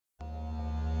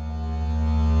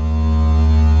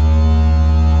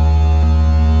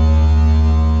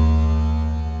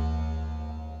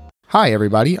Hi,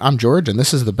 everybody. I'm George, and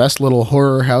this is the best little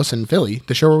horror house in Philly,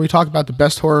 the show where we talk about the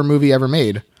best horror movie ever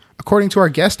made, according to our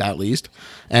guest, at least.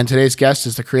 And today's guest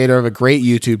is the creator of a great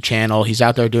YouTube channel. He's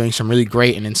out there doing some really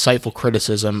great and insightful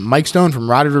criticism. Mike Stone from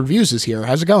Rotted Reviews is here.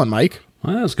 How's it going, Mike?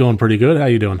 Well, it's going pretty good. How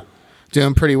you doing?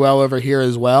 Doing pretty well over here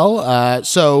as well.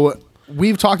 So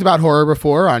we've talked about horror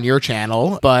before on your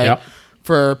channel, but Yep.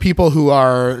 for people who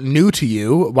are new to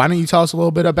you, why don't you tell us a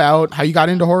little bit about how you got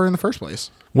into horror in the first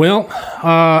place? Well,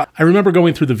 I remember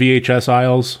going through the VHS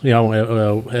aisles.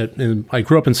 I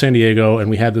grew up in San Diego, and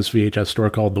we had this VHS store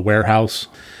called The Warehouse.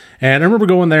 And I remember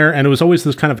going there, and it was always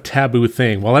this kind of taboo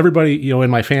thing. While everybody, in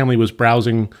my family was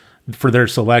browsing for their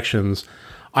selections,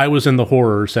 I was in the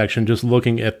horror section just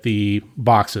looking at the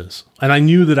boxes. And I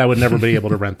knew that I would never be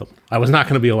able to rent them. I was not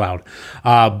going to be allowed.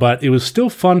 But it was still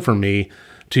fun for me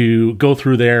to go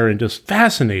through there and just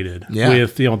fascinated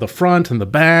with, the front and the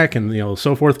back and,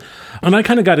 so forth. And I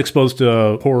kind of got exposed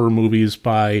to horror movies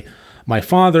by my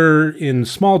father in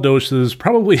small doses,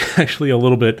 probably actually a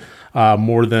little bit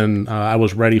more than I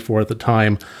was ready for at the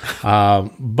time.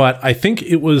 But I think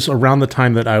it was around the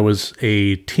time that I was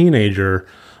a teenager,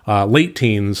 late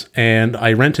teens, and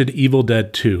I rented Evil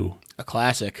Dead 2. A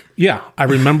classic. Yeah, I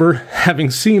remember having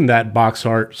seen that box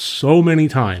art so many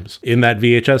times in that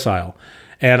VHS aisle.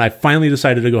 And I finally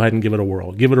decided to go ahead and give it a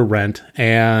whirl, give it a rent.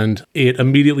 And it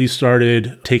immediately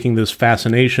started taking this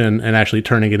fascination and actually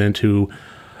turning it into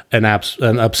an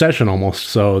obsession almost.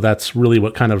 So that's really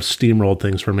what kind of steamrolled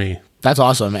things for me. That's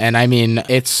awesome. And I mean,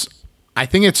 I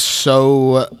think it's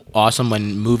so awesome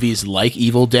when movies like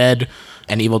Evil Dead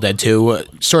and Evil Dead 2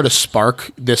 sort of spark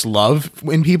this love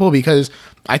in people, because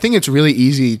I think it's really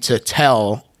easy to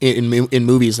tell in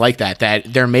movies like that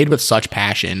they're made with such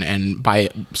passion and by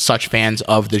such fans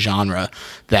of the genre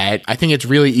that I think it's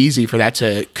really easy for that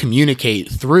to communicate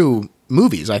through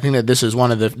movies. I think that this is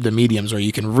one of the mediums where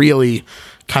you can really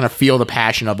kind of feel the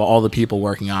passion of all the people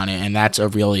working on it, and that's a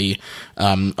really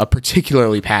a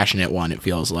particularly passionate one, it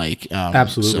feels like.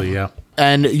 Absolutely, yeah.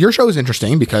 And your show is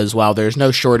interesting because while there's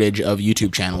no shortage of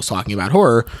YouTube channels talking about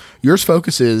horror, yours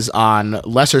focuses on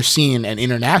lesser seen and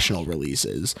international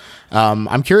releases.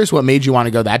 I'm curious what made you want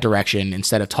to go that direction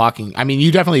instead of talking. I mean, you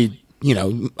definitely,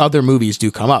 other movies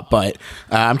do come up, but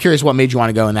I'm curious what made you want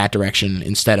to go in that direction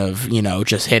instead of,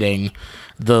 just hitting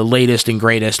the latest and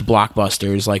greatest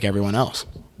blockbusters like everyone else.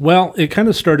 Well, it kind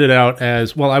of started out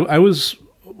as, I was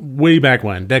way back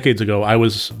when, decades ago, I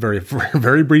was very,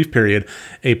 very brief period,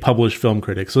 a published film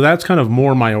critic. So that's kind of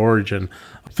more my origin.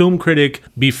 Film critic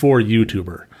before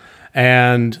YouTuber.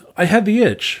 And I had the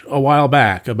itch a while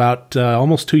back, about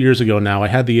almost 2 years ago now. I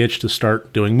had the itch to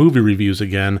start doing movie reviews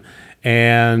again.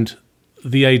 And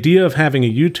the idea of having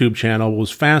a YouTube channel was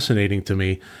fascinating to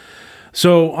me.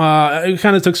 So I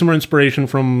kind of took some inspiration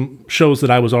from shows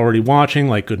that I was already watching,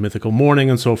 like Good Mythical Morning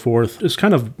and so forth. Just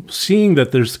kind of seeing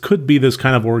that could be this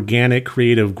kind of organic,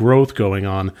 creative growth going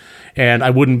on, and I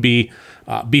wouldn't be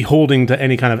beholding to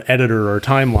any kind of editor or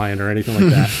timeline or anything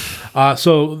like that.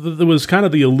 So there was kind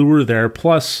of the allure there.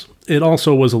 Plus, it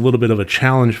also was a little bit of a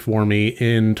challenge for me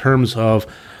in terms of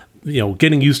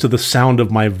getting used to the sound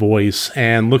of my voice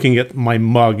and looking at my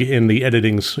mug in the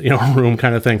editing, room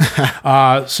kind of thing.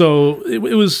 So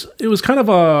it was kind of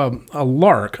a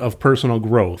lark of personal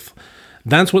growth.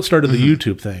 That's what started the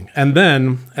YouTube thing. And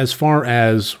then as far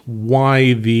as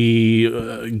why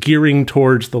the gearing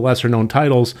towards the lesser known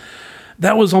titles,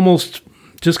 that was almost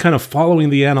just kind of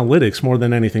following the analytics more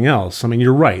than anything else. I mean,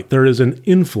 you're right. There is an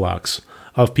influx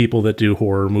of people that do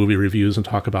horror movie reviews and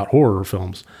talk about horror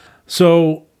films.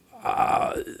 So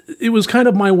it was kind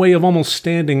of my way of almost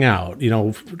standing out,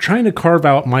 trying to carve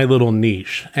out my little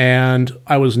niche. And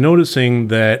I was noticing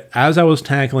that as I was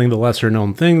tackling the lesser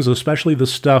known things, especially the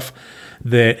stuff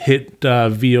that hit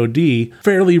VOD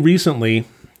fairly recently,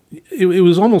 it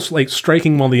was almost like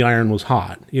striking while the iron was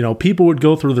hot. People would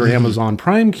go through their Amazon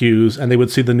Prime queues and they would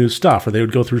see the new stuff, or they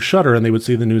would go through Shudder and they would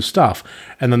see the new stuff.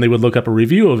 And then they would look up a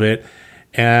review of it.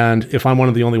 And if I'm one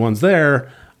of the only ones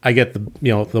there, I get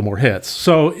the more hits.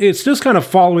 So it's just kind of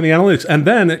following the analytics. And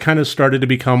then it kind of started to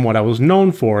become what I was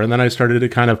known for. And then I started to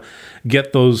kind of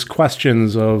get those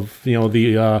questions of,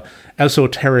 the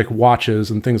esoteric watches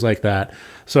and things like that.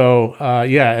 So,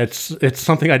 it's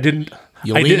something I didn't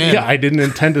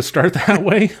intend to start that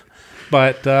way,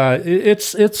 but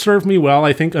it's served me well.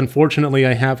 I think, unfortunately,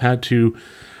 I have had to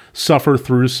suffer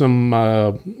through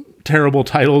some terrible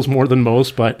titles more than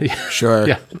most, but sure.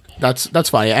 Yeah. That's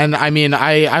funny. And I mean,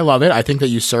 I love it. I think that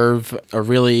you serve a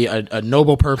really a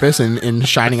noble purpose in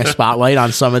shining a spotlight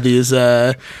on some of these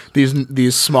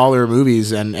smaller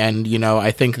movies. And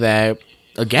I think that,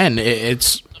 again,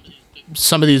 it's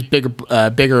some of these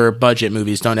bigger budget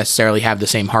movies don't necessarily have the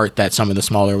same heart that some of the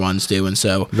smaller ones do, and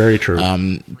so very true.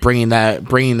 Bringing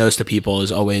those to people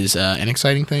is always an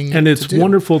exciting thing. And it's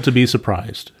wonderful to be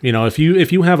surprised. If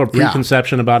you have a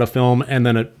preconception about a film and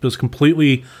then it just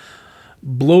completely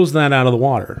blows that out of the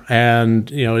water,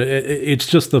 and it's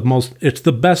just it's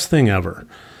the best thing ever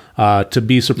to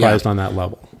be surprised on that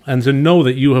level, and to know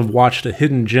that you have watched a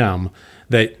hidden gem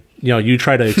that you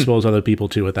try to expose other people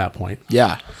to at that point.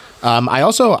 Yeah.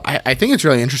 I think it's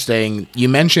really interesting. You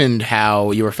mentioned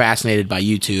how you were fascinated by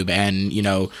YouTube, and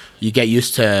you get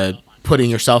used to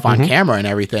putting yourself on camera and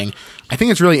everything. I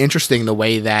think it's really interesting the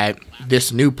way that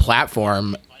this new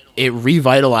platform, it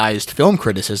revitalized film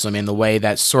criticism in the way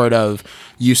that sort of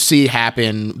you see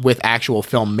happen with actual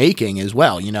filmmaking as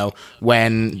well.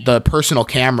 When the personal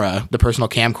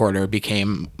camcorder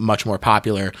became much more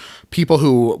popular, people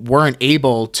who weren't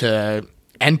able to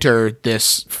enter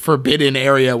this forbidden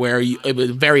area where it was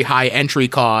very high entry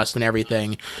cost and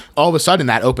everything, all of a sudden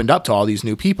that opened up to all these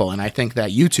new people. And I think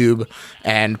that YouTube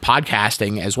and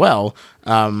podcasting as well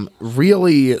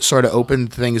really sort of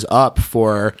opened things up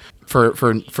for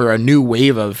a new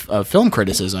wave of film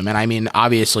criticism. And I mean,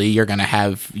 obviously you're going to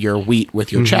have your wheat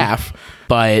with your chaff,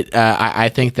 but I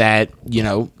think that,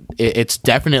 it's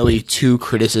definitely to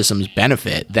criticism's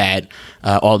benefit that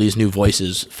all these new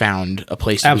voices found a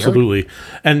place to Absolutely. Be heard.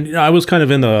 And I was kind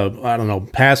of in the,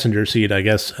 passenger seat, I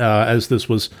guess, as this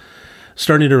was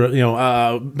starting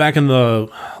to, back in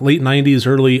the late 90s,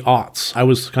 early aughts, I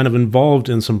was kind of involved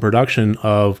in some production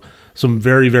of some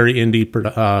very, very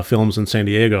indie films in San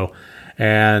Diego.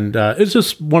 And it's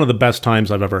just one of the best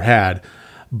times I've ever had.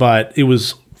 But it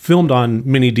was filmed on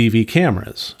mini DV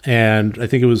cameras, and I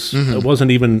think it wasn't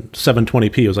even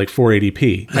 720p, it was like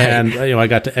 480p. Right. And I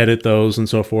got to edit those and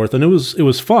so forth, and it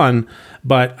was fun.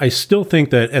 But I still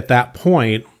think that at that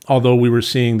point, although we were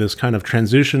seeing this kind of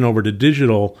transition over to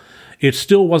digital, it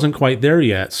still wasn't quite there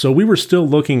yet. So we were still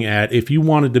looking at, if you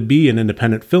wanted to be an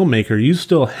independent filmmaker, you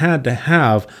still had to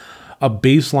have a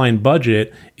baseline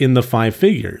budget in the 5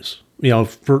 figures,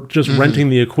 for just renting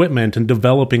the equipment and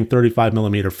developing 35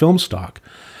 millimeter film stock.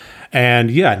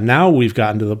 And now we've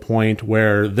gotten to the point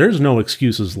where there's no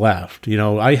excuses left.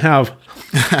 I have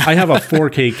a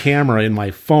 4K camera in my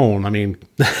phone. I mean,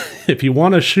 if you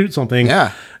want to shoot something,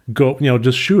 go,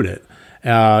 just shoot it.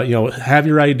 Have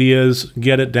your ideas,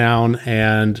 get it down,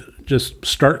 and just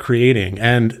start creating.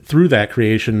 And through that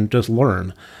creation, just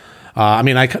learn.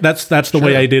 That's the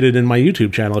way I did it in my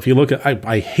YouTube channel. If you look at,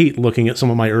 I hate looking at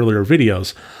some of my earlier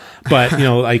videos. But,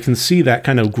 I can see that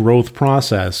kind of growth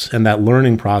process and that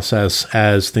learning process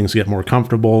as things get more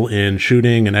comfortable in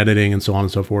shooting and editing and so on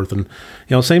and so forth. And,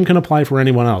 same can apply for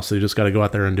anyone else. They just got to go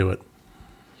out there and do it.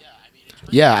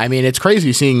 Yeah, I mean, it's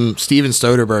crazy seeing Steven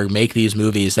Soderbergh make these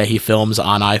movies that he films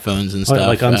on iPhones and stuff.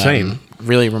 Like Unsane.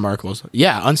 Really remarkable.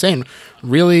 Yeah, Unsane.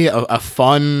 Really a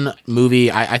fun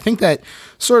movie. I think that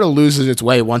sort of loses its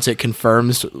way once it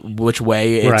confirms which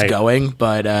way it's going.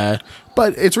 But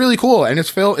it's really cool, and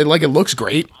it looks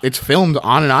great. It's filmed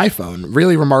on an iPhone.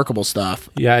 Really remarkable stuff.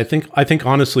 Yeah, I think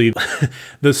honestly,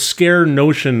 the scare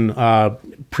notion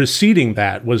preceding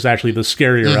that was actually the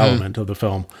scarier element of the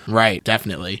film. Right,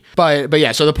 definitely. But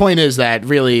yeah, so the point is that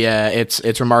really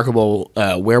it's remarkable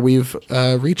where we've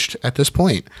reached at this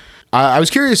point. I was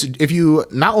curious if you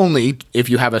have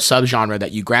a subgenre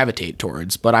that you gravitate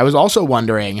towards, but I was also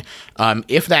wondering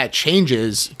if that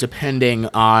changes depending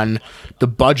on the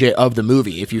budget of the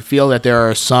movie. If you feel that there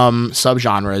are some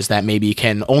subgenres that maybe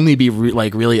can only be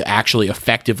really actually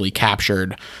effectively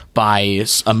captured by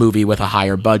a movie with a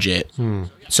higher budget.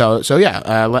 So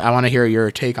I want to hear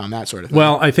your take on that sort of thing.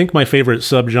 Well, I think my favorite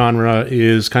subgenre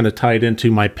is kind of tied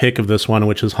into my pick of this one,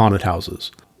 which is haunted houses.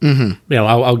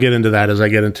 I'll get into that as I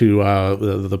get into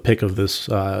the pick of this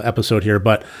episode here.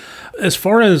 But as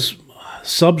far as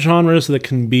subgenres that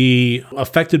can be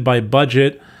affected by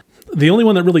budget, the only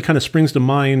one that really kind of springs to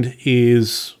mind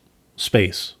is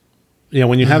space.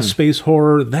 When you have space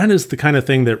horror, that is the kind of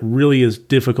thing that really is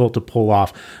difficult to pull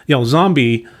off.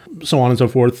 Zombie, so on and so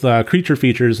forth, creature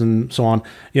features and so on.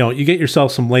 You get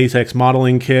yourself some latex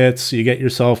modeling kits. You get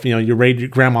yourself, you raid your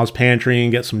grandma's pantry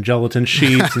and get some gelatin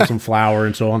sheets and some flour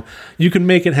and so on. You can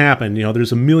make it happen.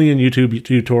 There's a million YouTube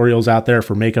tutorials out there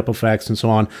for makeup effects and so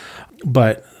on.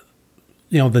 But,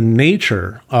 the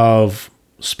nature of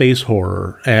space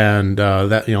horror and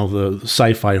the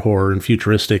sci-fi horror and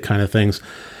futuristic kind of things,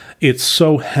 it's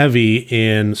so heavy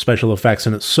in special effects,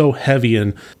 and it's so heavy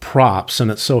in props, and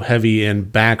it's so heavy in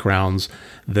backgrounds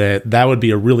that would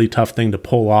be a really tough thing to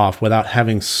pull off without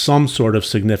having some sort of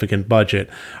significant budget.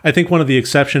 I think one of the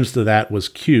exceptions to that was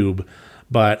Cube,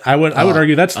 But I would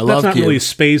argue that's not Cube. really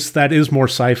space. That is more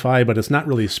sci-fi, but it's not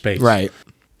really space. Right.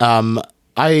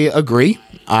 I agree.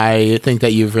 I think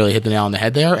that you've really hit the nail on the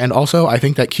head there. And also, I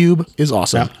think that Cube is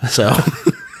awesome. Yeah. So...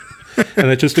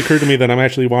 And it just occurred to me that I'm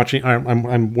actually watching.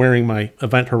 I'm wearing my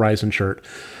Event Horizon shirt.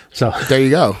 So there you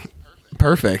go.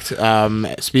 Perfect.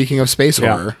 Speaking of space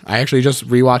horror, I actually just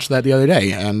rewatched that the other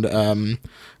day, and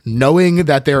knowing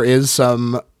that there is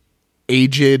some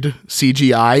aged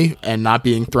CGI and not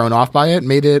being thrown off by it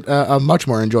made it a much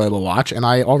more enjoyable watch, and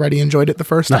I already enjoyed it the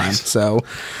first time. So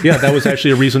yeah, that was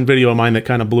actually a recent video of mine that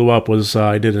kind of blew up. Was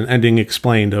I did an ending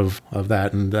explained of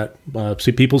that, and that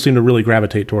people seem to really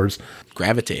gravitate towards.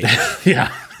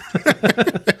 Yeah.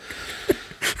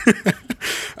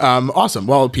 Awesome.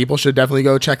 Well, people should definitely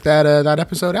go check that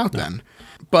episode out then.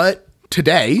 But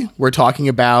today, we're talking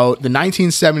about the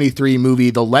 1973 movie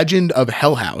The Legend of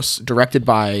Hell House, directed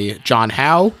by John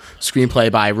Howe,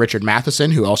 screenplay by Richard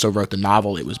Matheson, who also wrote the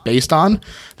novel it was based on.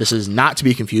 This is not to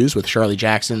be confused with Shirley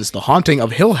Jackson's The Haunting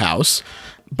of Hill House.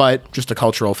 But just a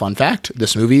cultural fun fact,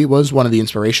 this movie was one of the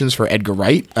inspirations for Edgar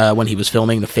Wright when he was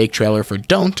filming the fake trailer for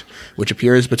Don't, which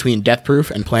appears between Death Proof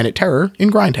and Planet Terror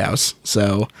in Grindhouse.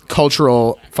 So,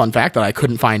 cultural fun fact that I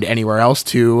couldn't find anywhere else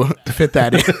to fit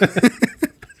that in.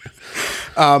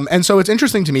 And so it's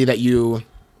interesting to me that you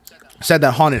said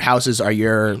that haunted houses are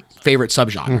your favorite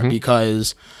subgenre,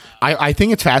 because I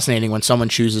think it's fascinating when someone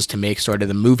chooses to make sort of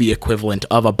the movie equivalent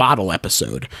of a bottle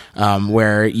episode,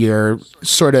 where you're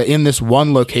sort of in this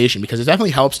one location, because it definitely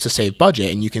helps to save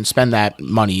budget and you can spend that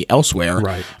money elsewhere,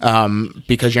 right?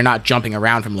 Because you're not jumping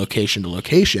around from location to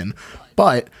location.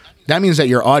 But that means that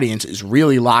your audience is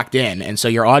really locked in, and so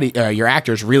your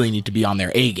actors really need to be on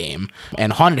their A game.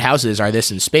 And haunted houses are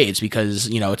this in spades, because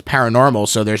it's paranormal,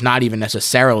 so there's not even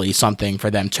necessarily something for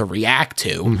them to react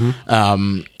to.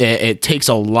 It takes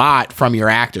a lot from your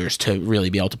actors to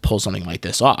really be able to pull something like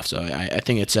this off. So I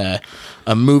think it's a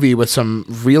movie with some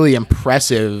really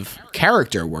impressive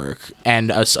character work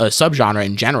and a subgenre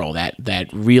in general that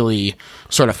really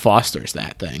sort of fosters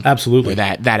that thing. Absolutely. Or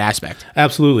that aspect.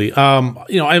 Absolutely.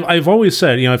 I've always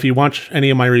said, if you watch any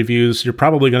of my reviews, you're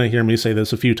probably going to hear me say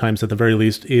this a few times at the very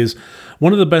least, is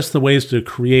one of the best ways to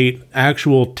create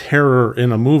actual terror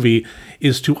in a movie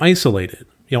is to isolate it.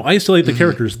 Isolate the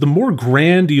characters. The more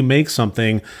grand you make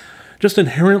something, just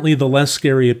inherently the less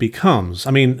scary it becomes.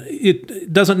 I mean,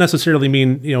 it doesn't necessarily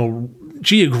mean,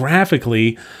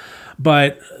 geographically,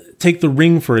 but take The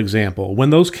Ring, for example. When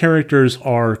those characters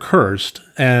are cursed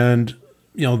and,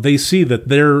 they see that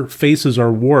their faces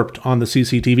are warped on the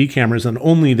CCTV cameras and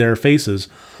only their faces,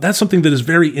 that's something that is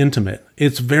very intimate.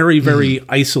 It's very, very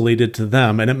isolated to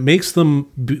them, and it makes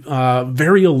them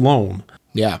very alone.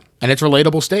 Yeah. And it's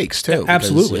relatable stakes, too.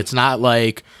 Absolutely. It's not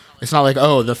like,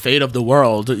 oh, the fate of the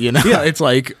world, Yeah. It's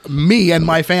like, me and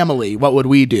my family, what would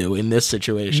we do in this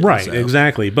situation? Right, so.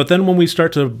 Exactly. But then when we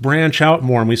start to branch out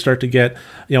more and we start to get,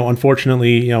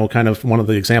 unfortunately, kind of one of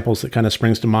the examples that kind of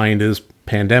springs to mind is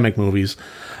pandemic movies.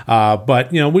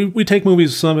 But, we take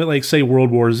movies like, say, World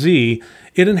War Z,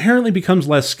 it inherently becomes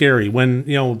less scary when,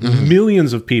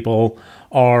 millions of people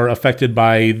are affected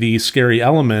by the scary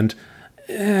element.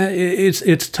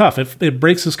 It's tough. It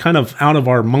breaks us kind of out of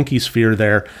our monkey sphere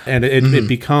there, and it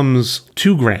becomes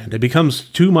too grand. It becomes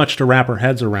too much to wrap our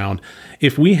heads around.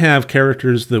 If we have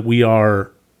characters that we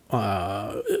are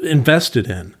invested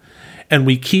in, and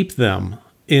we keep them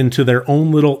into their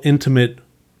own little intimate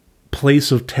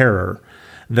place of terror,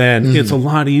 then it's a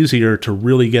lot easier to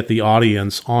really get the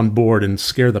audience on board and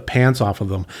scare the pants off of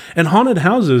them. And haunted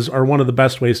houses are one of the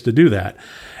best ways to do that.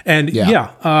 And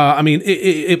I mean,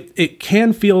 it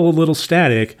can feel a little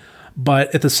static,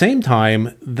 but at the same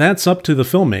time, that's up to the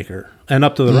filmmaker and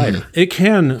up to the writer. It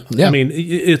can, I mean,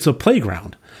 it's a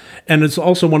playground. And it's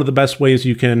also one of the best ways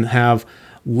you can have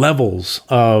levels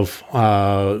of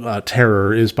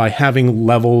terror is by having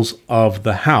levels of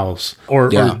the house or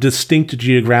distinct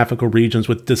geographical regions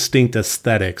with distinct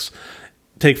aesthetics.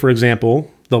 Take, for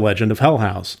example, The Legend of Hell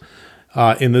House.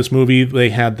 In this movie, they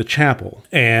had the chapel,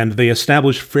 and they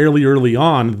established fairly early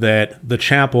on that the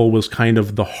chapel was kind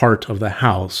of the heart of the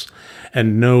house.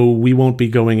 And no, we won't be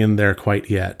going in there quite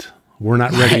yet. We're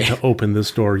not ready to open this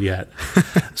door yet.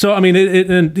 So, I mean,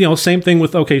 and same thing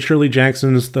with, Shirley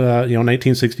Jackson's,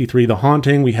 1963, The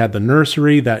Haunting. We had the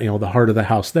nursery, that, the heart of the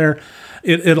house there.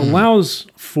 It allows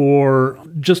for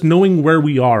just knowing where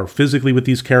we are physically with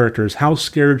these characters. How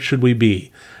scared should we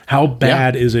be? How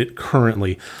bad is it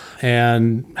currently?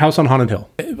 And House on Haunted Hill.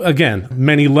 Again,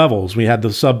 many levels. We had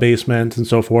the sub-basement and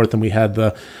so forth, and we had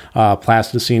the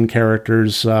plasticine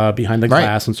characters behind the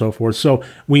glass and so forth. So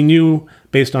we knew,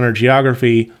 based on our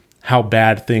geography, how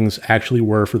bad things actually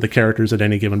were for the characters at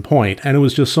any given point. And it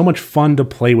was just so much fun to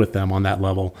play with them on that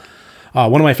level.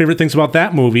 One of my favorite things about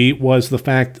that movie was the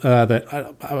fact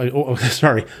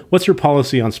sorry, what's your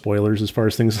policy on spoilers as far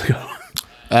as things go?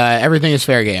 Everything is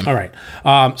fair game. All right.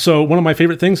 So one of my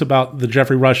favorite things about the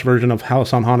Jeffrey Rush version of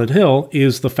House on Haunted Hill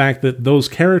is the fact that those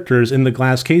characters in the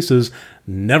glass cases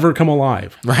never come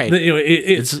alive. Right.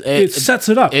 It sets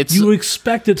it up. You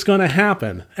expect it's going to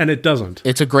happen, and it doesn't.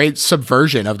 It's a great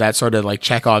subversion of that sort of like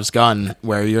Chekhov's gun,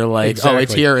 where you're like, Exactly. oh,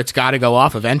 it's here, it's got to go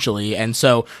off eventually. And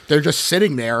so they're just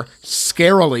sitting there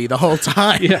scarily the whole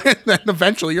time. Yeah. And then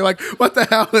eventually you're like, what the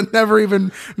hell? It never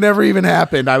even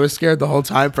happened. I was scared the whole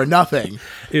time for nothing.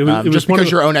 It was just because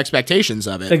your own expectations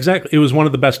of it. Exactly. It was one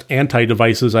of the best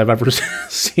anti-devices I've ever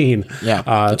seen. Yeah,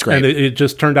 that's great. And it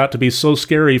just turned out to be so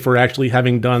scary for actually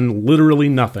having done literally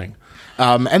nothing.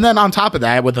 And then on top of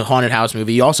that, with the haunted house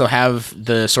movie, you also have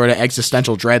the sort of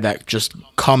existential dread that just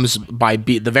comes by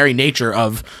the very nature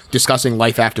of discussing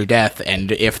life after death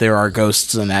and if there are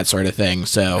ghosts and that sort of thing.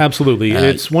 So absolutely,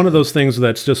 it's one of those things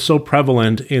that's just so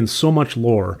prevalent in so much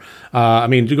lore. I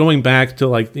mean, going back to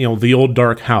like the old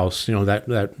Dark House,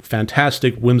 that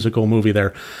fantastic whimsical movie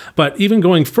there. But even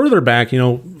going further back,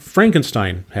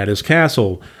 Frankenstein had his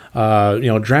castle.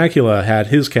 Dracula had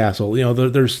his castle.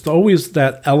 There's always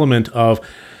that element of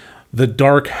the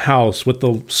dark house with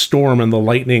the storm and the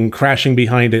lightning crashing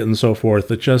behind it and so forth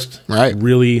that just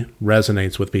really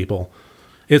resonates with people.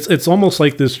 It's almost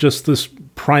like this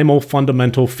primal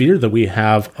fundamental fear that we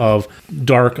have of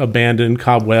dark, abandoned,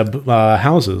 cobweb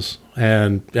houses.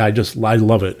 And I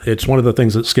love it. It's one of the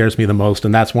things that scares me the most,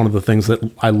 and that's one of the things that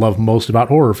I love most about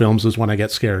horror films is when I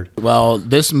get scared. Well,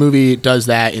 this movie does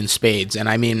that in spades. And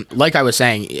I mean, like I was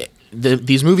saying,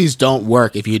 these movies don't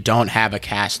work if you don't have a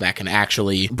cast that can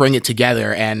actually bring it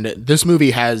together. And this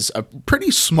movie has a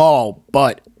pretty small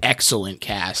but excellent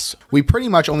cast. We pretty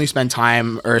much only spend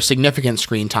time or significant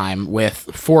screen time with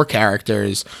 4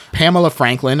 characters: Pamela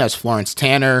Franklin as Florence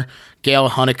Tanner, Gail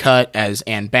Honeycutt as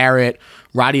Ann Barrett,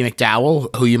 Roddy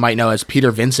McDowall, who you might know as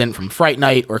Peter Vincent from Fright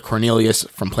Night or Cornelius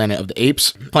from Planet of the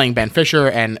Apes, playing Ben Fisher,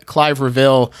 and Clive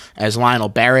Reville as Lionel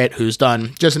Barrett, who's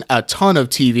done just a ton of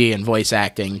TV and voice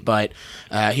acting, but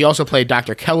he also played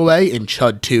Dr. Kellaway in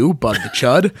Chud 2, Bud the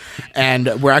Chud,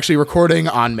 and we're actually recording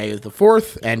on May the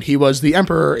 4th, and he was the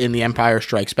Emperor in The Empire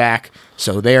Strikes Back,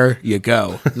 so there you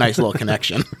go. Nice little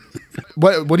connection.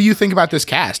 What do you think about this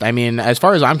cast? I mean, as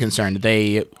far as I'm concerned,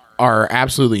 they are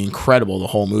absolutely incredible the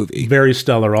whole movie. Very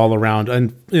stellar all around.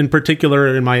 And in particular,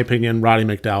 in my opinion, Roddy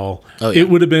McDowall. Oh, yeah. It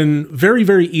would have been very,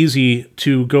 very easy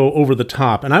to go over the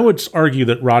top. And I would argue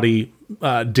that Roddy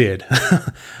did.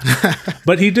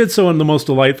 But he did so in the most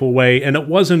delightful way. And it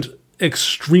wasn't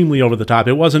extremely over the top.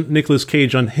 It wasn't Nicolas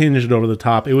Cage unhinged over the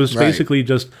top. It was basically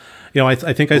just... I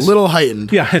think a little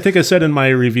heightened. Yeah, I think I said in my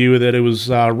review that it was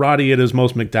Roddy at his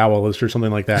most McDowellist or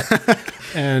something like that.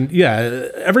 And yeah,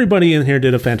 everybody in here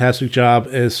did a fantastic job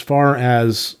as far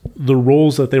as the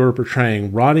roles that they were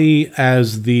portraying. Roddy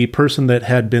as the person that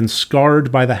had been scarred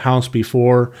by the house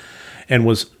before and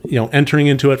was, entering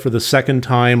into it for the second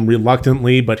time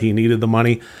reluctantly, but he needed the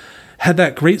money. Had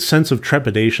that great sense of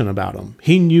trepidation about him.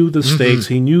 He knew the stakes,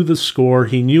 he knew the score,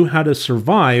 he knew how to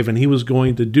survive, and he was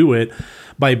going to do it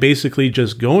by basically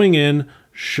just going in.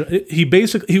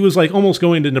 He was like almost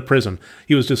going into prison.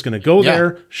 He was just going to go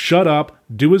there, shut up,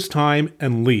 do his time,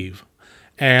 and leave.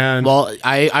 And well,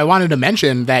 I wanted to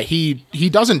mention that he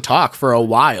doesn't talk for a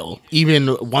while,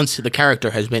 even once the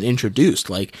character has been introduced.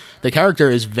 Like, the character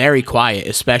is very quiet,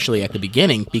 especially at the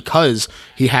beginning, because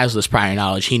he has this prior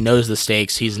knowledge. He knows the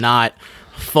stakes. He's not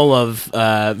full of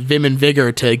vim and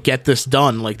vigor to get this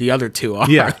done like the other two are.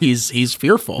 Yeah. He's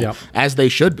fearful, as they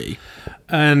should be.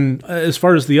 And as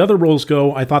far as the other roles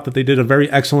go, I thought that they did a very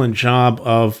excellent job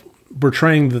of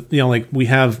portraying the, we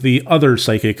have the other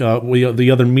psychic, the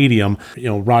other medium.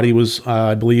 Roddy was,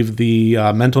 I believe, the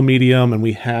mental medium, and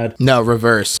we had... No,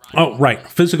 reverse. Oh, right.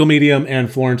 Physical medium, and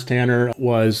Florence Tanner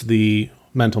was the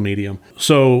mental medium.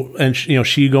 So, and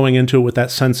she going into it with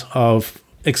that sense of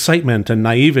excitement and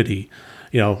naivety.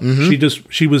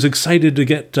 She was excited to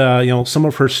get, some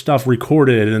of her stuff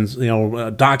recorded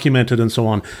and, documented and so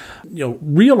on,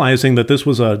 realizing that this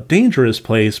was a dangerous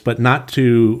place, but not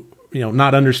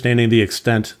understanding the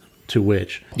extent to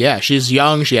which. Yeah, she's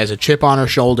young. She has a chip on her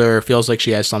shoulder, feels like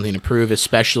she has something to prove,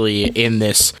 especially in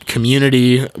this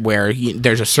community where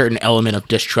there's a certain element of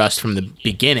distrust from the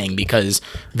beginning, because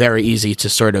very easy to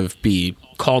sort of be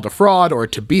called a fraud or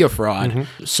to be a fraud.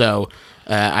 So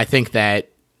I think that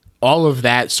all of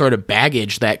that sort of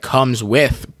baggage that comes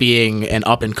with being an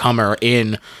up-and-comer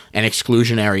in an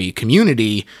exclusionary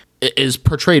community is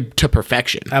portrayed to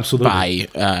perfection. Absolutely.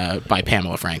 By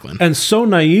Pamela Franklin. And so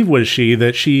naive was she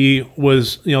that she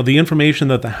was, the information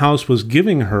that the house was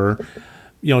giving her,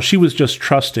 she was just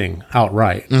trusting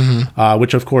outright,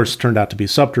 which of course turned out to be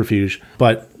subterfuge.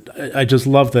 But I just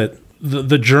love that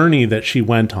the journey that she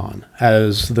went on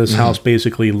as this house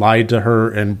basically lied to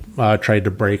her and tried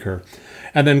to break her.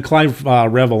 And then Clive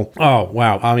Revel, oh,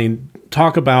 wow. I mean,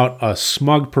 talk about a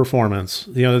smug performance.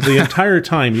 The entire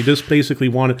time, you just basically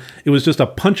wanted, it was just a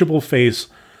punchable face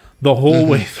the whole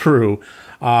way through,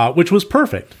 which was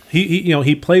perfect.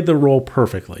 He played the role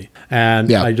perfectly, and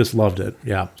I just loved it.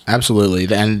 Yeah,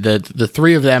 absolutely. And the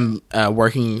three of them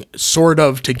working sort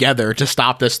of together to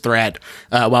stop this threat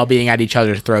while being at each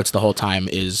other's throats the whole time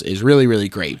is really, really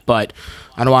great. But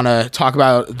I don't want to talk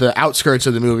about the outskirts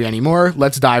of the movie anymore.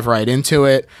 Let's dive right into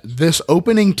it. This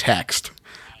opening text,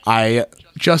 I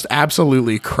just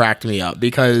absolutely cracked me up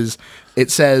because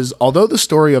it says, although the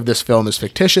story of this film is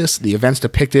fictitious, the events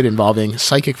depicted involving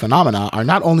psychic phenomena are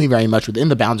not only very much within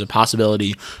the bounds of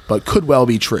possibility, but could well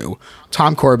be true.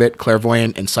 Tom Corbett,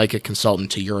 clairvoyant and psychic consultant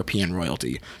to European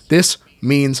royalty. This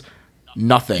means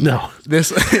nothing. No.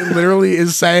 This literally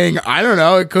is saying, I don't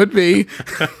know, it could be.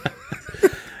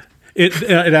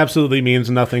 It absolutely means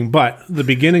nothing, but the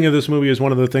beginning of this movie is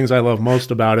one of the things I love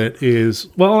most about it is,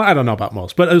 well, I don't know about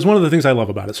most, but it's one of the things I love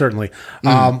about it, certainly.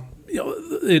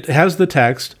 It has the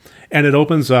text, and it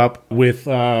opens up with,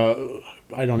 I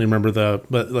don't remember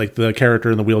the character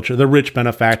in the wheelchair, the rich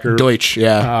benefactor. Deutsch,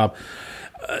 yeah.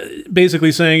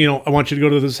 Basically saying, I want you to go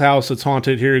to this house, it's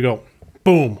haunted, here you go.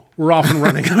 Boom, we're off and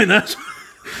running. I mean, that's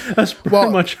pretty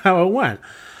much how it went.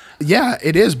 Yeah,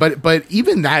 it is. But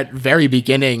even that very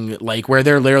beginning, like where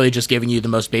they're literally just giving you the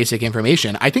most basic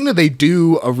information, I think that they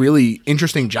do a really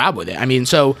interesting job with it. I mean,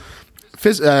 so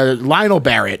Lionel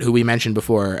Barrett, who we mentioned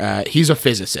before, he's a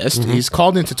physicist. He's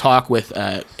called in to talk with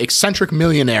eccentric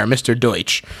millionaire Mr.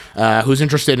 Deutsch, who's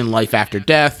interested in life after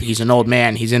death. He's an old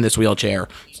man. He's in this wheelchair.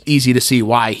 It's easy to see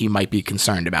why he might be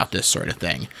concerned about this sort of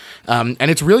thing. And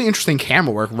it's really interesting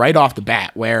camera work right off the bat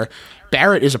where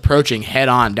Barrett is approaching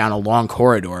head-on down a long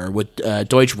corridor with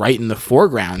Deutsch right in the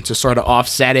foreground to sort of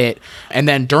offset it. And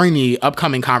then during the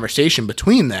upcoming conversation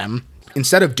between them,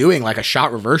 instead of doing like a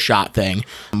shot reverse shot thing,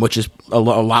 which is a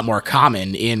lot more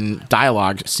common in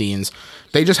dialogue scenes,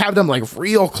 they just have them like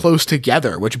real close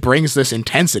together, which brings this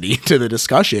intensity to the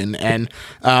discussion. And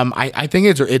I think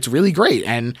it's really great.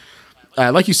 And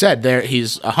like you said,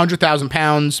 he's 100,000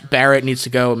 pounds. Barrett needs to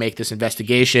go make this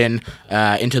investigation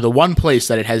into the one place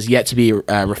that it has yet to be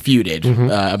refuted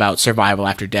about survival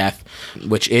after death,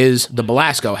 which is the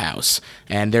Belasco house.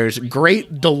 And there's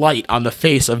great delight on the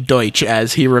face of Deutsch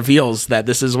as he reveals that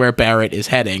this is where Barrett is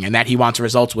heading and that he wants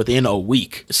results within a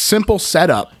week. Simple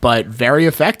setup, but very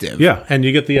effective. Yeah, and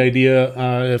you get the idea,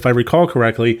 if I recall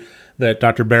correctly, that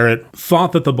Dr. Barrett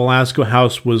thought that the Belasco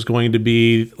house was going to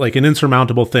be like an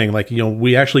insurmountable thing. Like,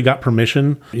 we actually got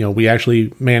permission. We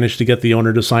actually managed to get the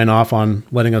owner to sign off on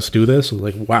letting us do this.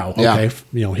 Like, wow, okay,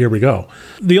 here we go.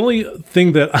 The only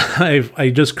thing that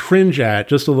I just cringe at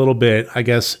just a little bit, I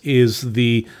guess, is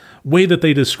the way that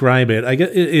they describe it. I guess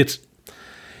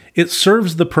it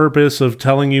serves the purpose of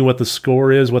telling you what the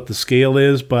score is, what the scale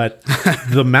is, but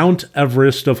the Mount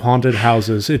Everest of haunted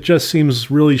houses, it just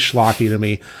seems really schlocky to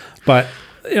me. But,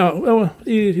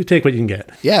 you take what you can get.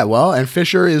 Yeah, well, and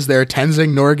Fisher is their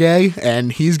Tenzing Norgay,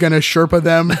 and he's going to Sherpa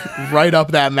them right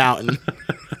up that mountain.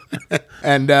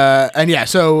 And yeah,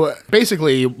 so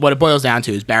basically what it boils down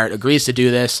to is Barrett agrees to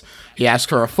do this. He asks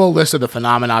for a full list of the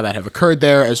phenomena that have occurred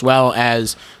there, as well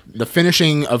as the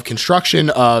finishing of construction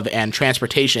of and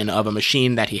transportation of a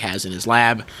machine that he has in his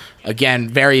lab. Again,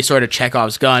 very sort of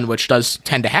Chekhov's gun, which does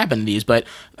tend to happen in these, but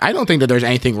I don't think that there's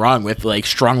anything wrong with like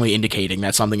strongly indicating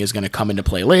that something is going to come into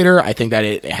play later. I think that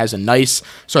it has a nice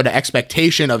sort of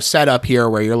expectation of setup here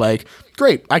where you're like,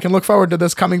 great, I can look forward to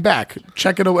this coming back.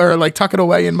 Check it away, or like tuck it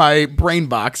away in my brain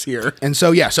box here. And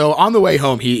so, yeah, so on the way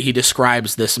home, he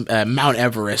describes this Mount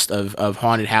Everest of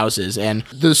haunted houses, and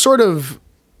the sort of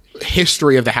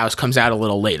history of the house comes out a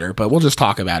little later, but we'll just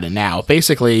talk about it now.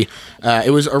 Basically,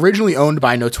 it was originally owned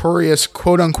by notorious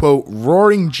quote-unquote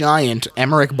roaring giant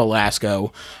Emmerich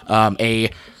Belasco, a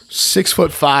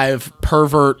 6'5"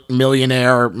 pervert,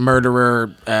 millionaire,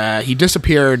 murderer. He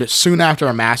disappeared soon after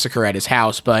a massacre at his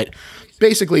house, but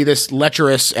basically this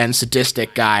lecherous and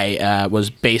sadistic guy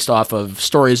was based off of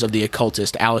stories of the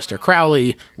occultist Aleister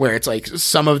Crowley, where it's like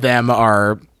some of them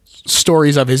are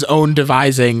stories of his own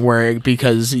devising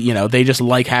because they just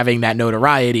like having that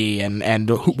notoriety and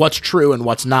what's true and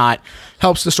what's not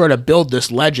helps to sort of build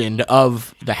this legend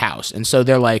of the house. And so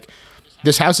they're like,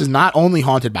 this house is not only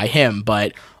haunted by him,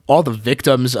 but all the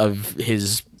victims of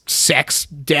his sex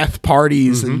death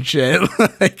parties and shit.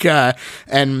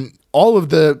 And all of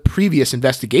the previous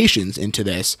investigations into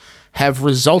this have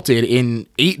resulted in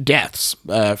 8 deaths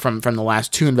from the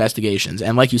last 2 investigations.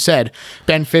 And like you said,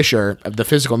 Ben Fisher, the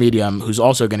physical medium, who's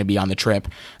also going to be on the trip,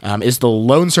 is the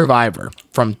lone survivor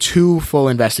from 2 full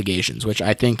investigations, which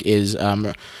I think is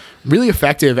really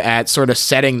effective at sort of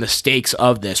setting the stakes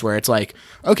of this, where it's like,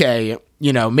 okay,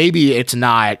 maybe it's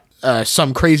not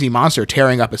some crazy monster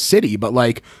tearing up a city, but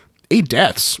like 8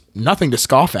 deaths, nothing to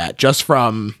scoff at just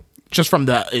from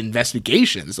the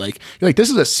investigations. Like, you're like, this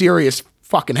is a serious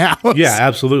fucking house. Yeah,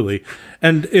 absolutely.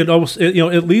 And it also,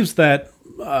 it leaves that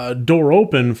door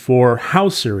open for how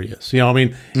serious.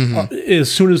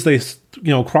 As soon as they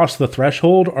cross the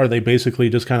threshold, are they basically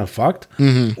just kind of fucked?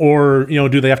 Or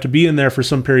do they have to be in there for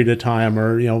some period of time,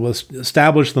 or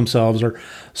establish themselves, or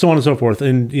so on and so forth?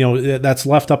 And that's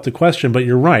left up to question. But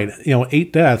you're right.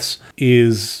 8 deaths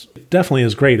is definitely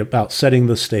is great about setting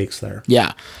the stakes there.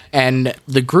 Yeah. And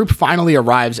the group finally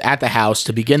arrives at the house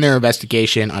to begin their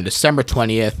investigation on December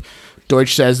 20th.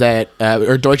 Deutsch says that,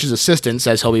 or Deutsch's assistant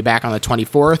says he'll be back on the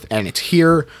 24th, and it's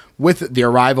here with the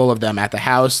arrival of them at the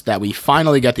house that we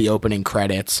finally get the opening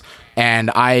credits. And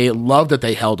I love that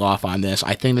they held off on this.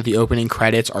 I think that the opening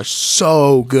credits are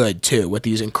so good too, with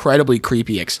these incredibly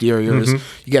creepy exteriors.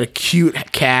 You get a cute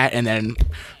cat, and then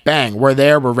bang, we're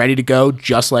there, we're ready to go,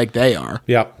 just like they are.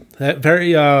 Yep. That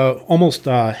very almost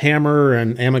Hammer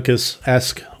and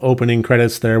Amicus-esque opening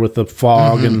credits there with the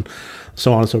fog and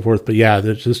so on and so forth. But yeah,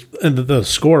 and the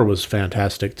score was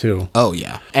fantastic too. Oh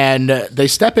yeah. And they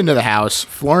step into the house.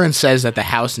 Florence says that the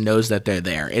house knows that they're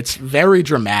there. It's very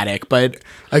dramatic, but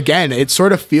again, it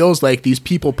sort of feels like these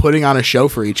people putting on a show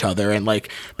for each other and like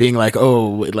being like,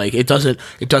 oh, like it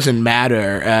doesn't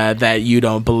matter that you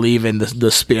don't believe in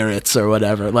the spirits or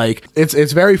whatever. Like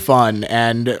it's very fun.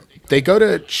 And they go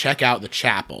to check out the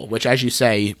chapel, which, as you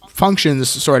say, functions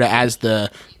sort of as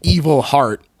the evil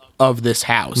heart of this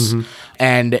house.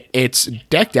 And it's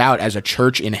decked out as a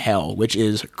church in hell, which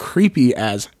is creepy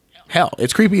as hell.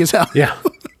 It's creepy as hell. Yeah.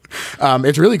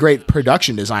 It's really great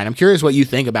production design. I'm curious what you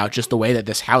think about just the way that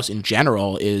this house in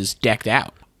general is decked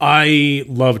out. I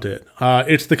loved it.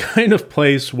 It's the kind of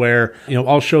place where,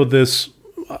 I'll show this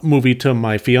movie to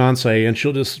my fiance and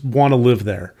she'll just want to live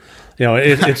there.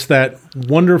 It's that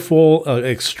wonderful,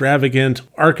 extravagant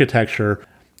architecture,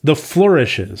 the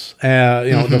flourishes,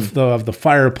 of the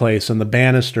fireplace and the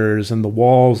banisters and the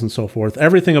walls and so forth.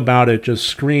 Everything about it just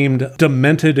screamed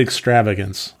demented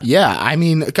extravagance. Yeah, I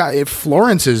mean, God,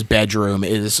 Florence's bedroom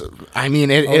is,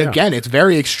 again, it's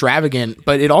very extravagant,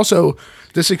 but it also,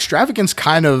 this extravagance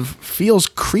kind of feels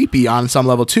creepy on some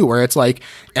level too, where it's like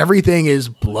everything is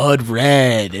blood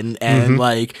red and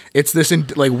like it's this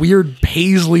like weird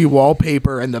paisley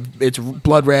wallpaper, and it's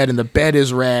blood red, and the bed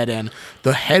is red, and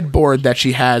the headboard that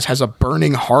she has a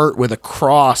burning heart with a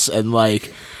cross, and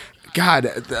like, God,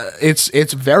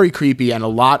 it's very creepy, and a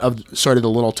lot of sort of the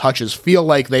little touches feel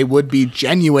like they would be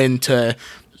genuine to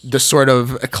the sort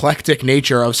of eclectic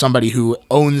nature of somebody who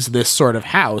owns this sort of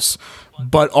house,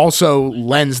 but also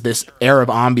lends this air of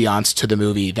ambiance to the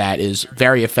movie that is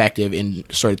very effective in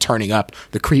sort of turning up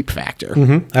the creep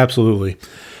factor. Absolutely.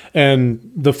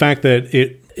 And the fact that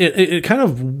it kind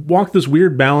of walked this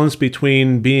weird balance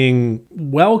between being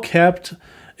well kept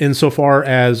insofar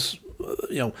as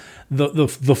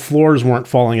the floors weren't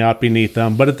falling out beneath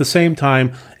them, but at the same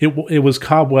time it was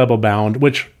cobweb abound,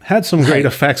 which had some great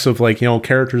effects of like,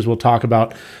 characters will talk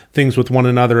about things with one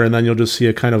another, and then you'll just see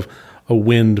a kind of a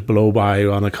wind blow by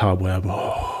on a cobweb.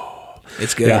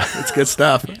 It's good. Yeah. It's good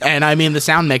stuff. And I mean, the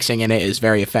sound mixing in it is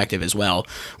very effective as well,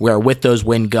 where with those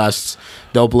wind gusts,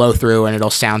 they'll blow through and it'll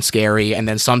sound scary. And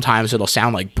then sometimes it'll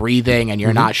sound like breathing, and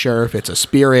you're not sure if it's a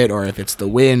spirit or if it's the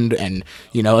wind. And,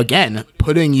 again,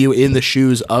 putting you in the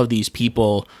shoes of these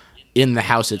people in the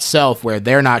house itself, where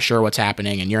they're not sure what's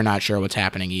happening and you're not sure what's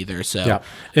happening either. So,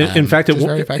 yeah. In fact,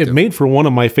 it made for one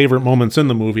of my favorite moments in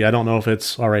the movie. I don't know if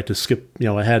it's all right to skip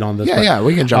ahead on this. Yeah,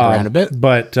 we can jump around a bit.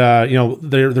 But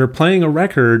they're playing a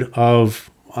record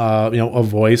of a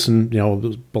voice and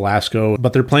Belasco,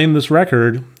 but they're playing this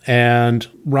record, and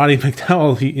Roddy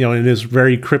McDowell, he, in his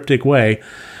very cryptic way,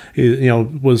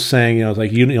 was saying, it's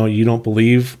like you don't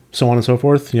believe, so on and so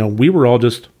forth. We were all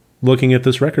just looking at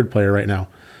this record player right now.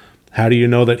 How do you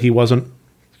know that he wasn't,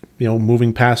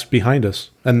 moving past behind us?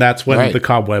 And that's when the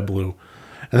cobweb blew.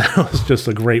 And that was just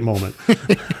a great moment.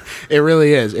 It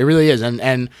really is. It really is.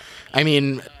 And I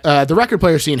mean, The record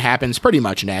player scene happens pretty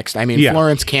much next. I mean, Yeah.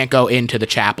 Florence can't go into the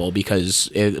chapel because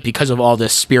of all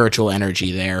this spiritual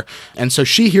energy there, and so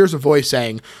she hears a voice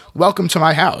saying, "Welcome to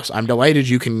my house. I'm delighted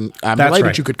you can. I'm That's delighted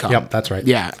right. you could come." Yep, that's right.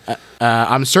 Yeah.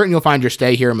 I'm certain you'll find your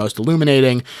stay here most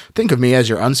illuminating. Think of me as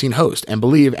your unseen host and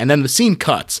believe. And then the scene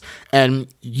cuts, and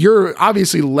you're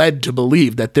obviously led to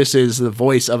believe that this is the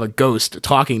voice of a ghost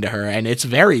talking to her, and it's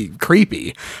very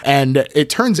creepy. And it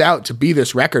turns out to be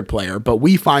this record player, but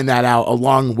we find that out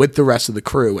along with the rest of the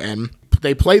crew, and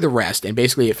they play the rest, and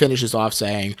basically it finishes off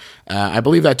saying, I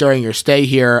believe that during your stay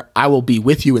here, I will be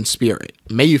with you in spirit.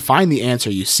 May you find the answer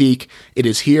you seek. It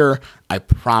is here, I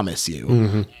promise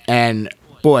you. And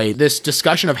boy, this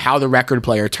discussion of how the record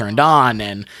player turned on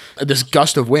and this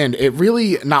gust of wind, it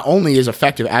really not only is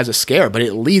effective as a scare, but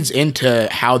it leads into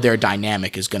how their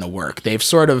dynamic is going to work. They've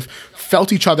sort of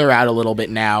felt each other out a little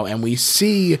bit now, and we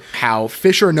see how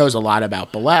Fisher knows a lot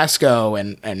about Belasco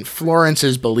and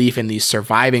Florence's belief in these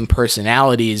surviving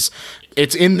personalities.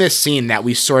 It's in this scene that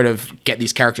we sort of get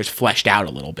these characters fleshed out a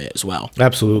little bit as well.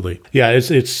 Absolutely. Yeah,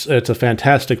 it's a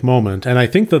fantastic moment. And I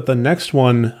think that the next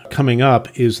one coming up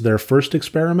is their first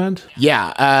experiment.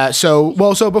 Yeah. So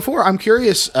before, I'm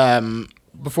curious,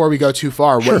 before we go too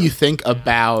far, Sure. what you think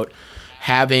about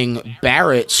having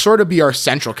Barrett sort of be our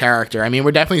central character. I mean,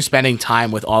 we're definitely spending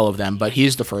time with all of them, but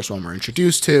he's the first one we're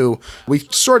introduced to. We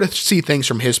sort of see things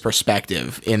from his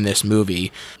perspective in this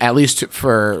movie, at least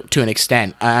to an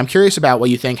extent. I'm curious about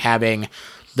what you think having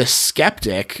the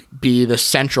skeptic be the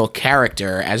central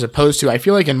character, as opposed to, I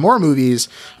feel like in more movies,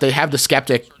 they have the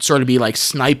skeptic sort of be like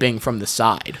sniping from the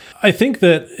side. I think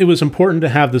that it was important to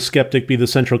have the skeptic be the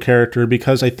central character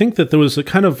because I think that there was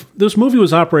this movie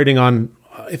was operating on,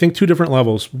 I think, two different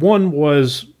levels. One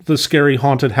was the scary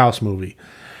haunted house movie.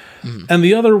 And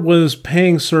the other was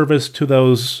paying service to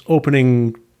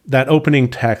that opening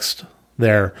text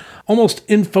there. Almost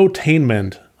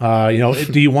infotainment.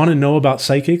 Do you want to know about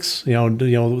psychics?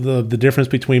 The difference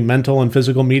between mental and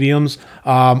physical mediums.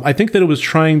 I think that it was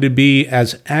trying to be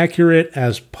as accurate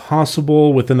as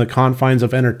possible within the confines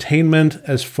of entertainment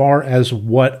as far as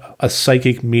what a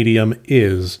psychic medium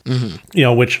is.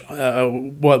 Whether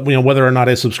or not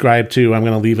I subscribe to, I'm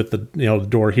going to leave at the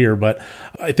door here. But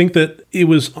I think that it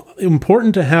was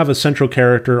important to have a central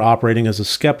character operating as a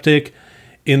skeptic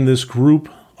in this group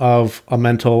of a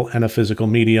mental and a physical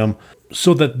medium,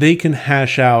 so that they can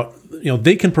hash out,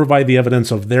 they can provide the evidence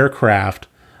of their craft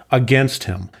against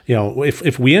him.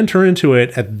 If we enter into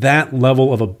it at that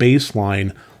level of a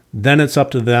baseline, then it's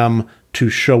up to them to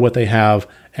show what they have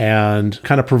and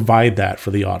kind of provide that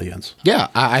for the audience. Yeah,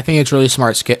 I think it's really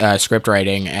smart script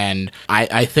writing, and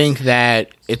I think that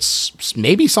it's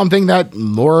maybe something that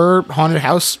more haunted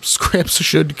house scripts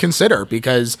should consider,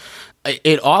 because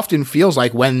it often feels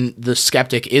like when the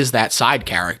skeptic is that side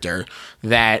character,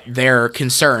 that their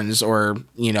concerns or,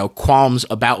 qualms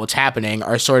about what's happening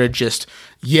are sort of just,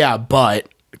 brushed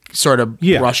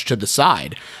to the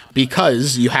side,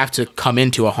 because you have to come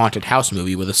into a haunted house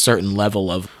movie with a certain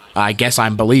level of, I guess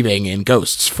I'm believing in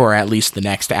ghosts for at least the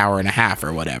next hour and a half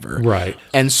or whatever. Right.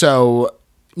 And so,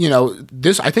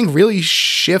 this I think really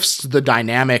shifts the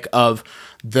dynamic of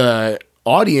the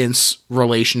audience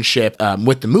relationship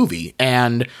with the movie,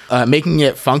 and making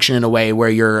it function in a way where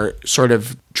you're sort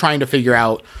of trying to figure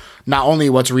out not only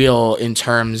what's real in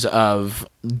terms of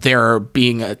their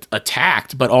being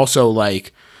attacked, but also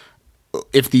like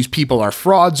if these people are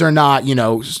frauds or not,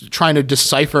 trying to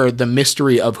decipher the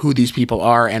mystery of who these people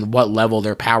are and what level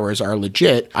their powers are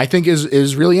legit, I think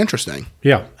is really interesting.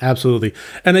 Yeah, absolutely.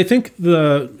 And I think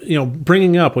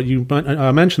bringing up what you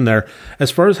mentioned there,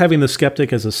 as far as having the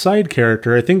skeptic as a side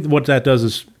character, I think what that does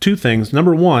is two things.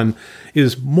 Number one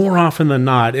is, more often than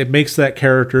not, it makes that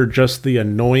character just the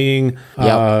annoying,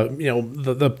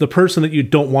 the person that you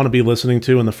don't want to be listening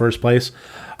to in the first place.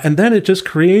 And then it just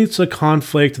creates a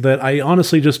conflict that I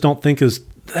honestly just don't think is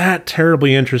that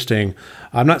terribly interesting.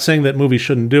 I'm not saying that movies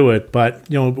shouldn't do it, but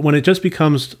when it just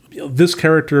becomes this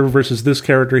character versus this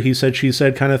character, he said, she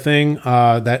said kind of thing,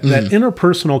 that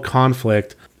interpersonal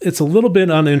conflict, it's a little bit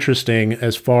uninteresting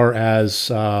as far as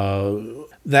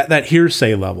that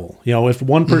hearsay level. If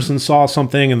one person saw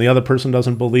something and the other person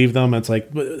doesn't believe them, it's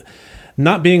like,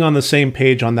 not being on the same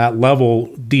page on that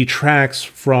level detracts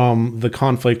from the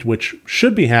conflict which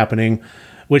should be happening,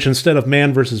 which instead of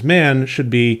man versus man should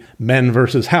be men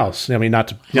versus house. I mean, not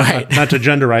to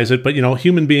genderize it, but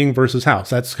human being versus house.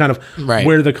 That's kind of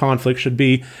where the conflict should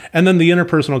be. And then the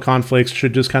interpersonal conflicts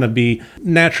should just kind of be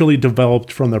naturally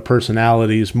developed from their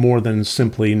personalities more than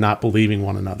simply not believing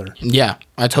one another. Yeah,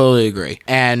 I totally agree.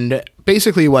 And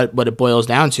basically what it boils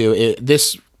down to is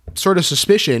this sort of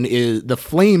suspicion is the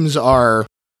flames are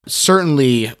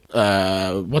certainly,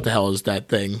 what the hell is that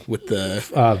thing with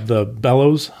The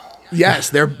bellows. Yes,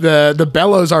 the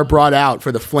bellows are brought out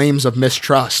for the flames of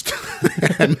mistrust.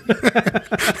 and,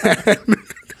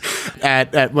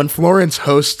 at when Florence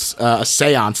hosts a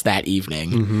seance that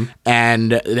evening,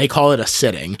 and they call it a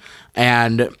sitting,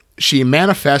 and she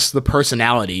manifests the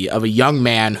personality of a young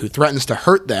man who threatens to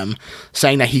hurt them,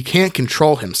 saying that he can't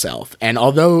control himself. And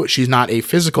although she's not a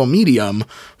physical medium,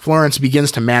 Florence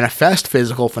begins to manifest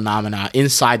physical phenomena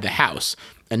inside the house.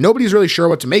 And nobody's really sure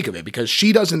what to make of it because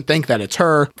she doesn't think that it's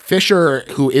her. Fisher,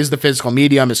 who is the physical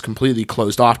medium, is completely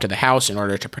closed off to the house in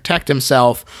order to protect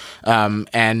himself. Our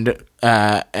main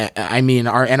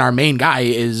guy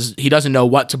he doesn't know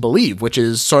what to believe, which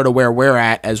is sort of where we're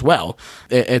at as well.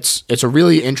 It's a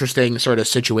really interesting sort of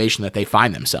situation that they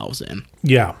find themselves in.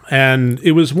 Yeah, and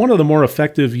it was one of the more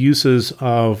effective uses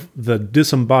of the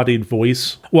disembodied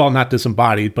voice. Well, not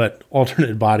disembodied, but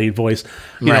alternate bodied voice.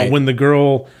 You know, when the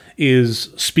girl is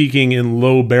speaking in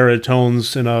low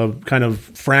baritones in a kind of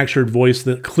fractured voice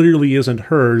that clearly isn't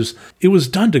hers, it was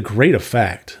done to great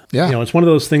effect. Yeah. You know, it's one of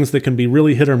those things that can be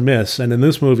really hit or miss. And in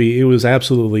this movie, it was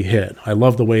absolutely hit. I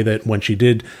love the way that when she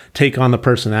did take on the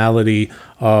personality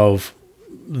of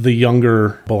the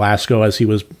younger Belasco, as he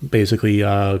was basically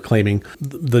claiming,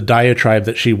 the diatribe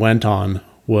that she went on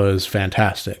was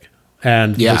fantastic.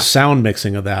 And the sound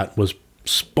mixing of that was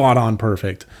spot on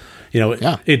perfect. You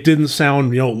know, it didn't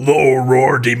sound, low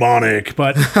roar demonic,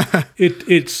 but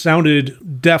it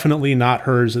sounded definitely not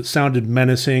hers. It sounded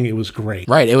menacing. It was great.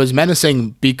 Right. It was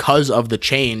menacing because of the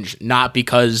change, not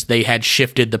because they had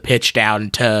shifted the pitch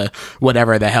down to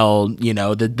whatever the hell,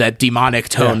 that demonic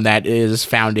tone that is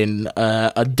found in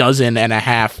a dozen and a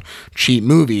half cheap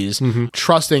movies,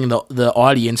 trusting the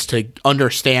audience to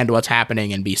understand what's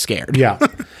happening and be scared. Yeah.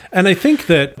 And I think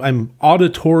that I'm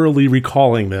auditorily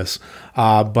recalling this.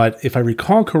 But if I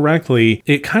recall correctly,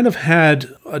 it kind of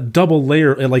had a double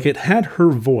layer, like it had her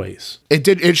voice. It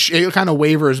did. It kind of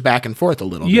wavers back and forth a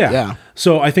little bit. Yeah.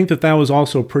 So I think that was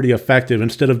also pretty effective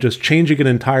instead of just changing it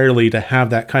entirely to have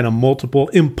that kind of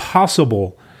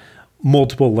impossible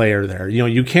multiple layer there.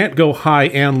 You can't go high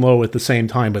and low at the same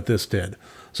time, but this did.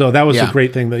 So that was a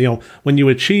great thing that, when you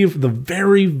achieve the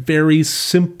very, very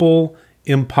simple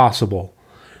impossible,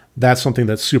 that's something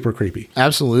that's super creepy.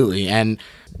 Absolutely. And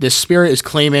this spirit is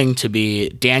claiming to be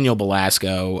Daniel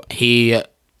Belasco.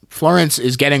 Florence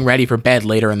is getting ready for bed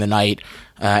later in the night,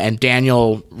 and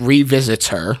Daniel revisits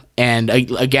her. And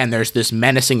again, there's this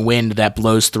menacing wind that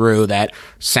blows through that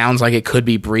sounds like it could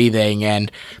be breathing.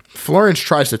 And Florence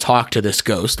tries to talk to this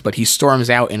ghost, but he storms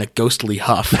out in a ghostly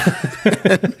huff.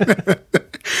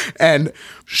 And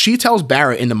she tells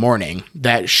Barrett in the morning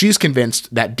that she's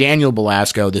convinced that Daniel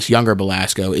Belasco, this younger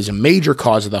Belasco, is a major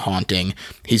cause of the haunting.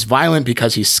 He's violent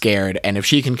because he's scared, and if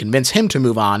she can convince him to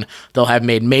move on, they'll have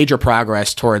made major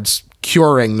progress towards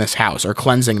curing this house or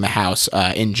cleansing the house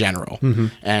in general.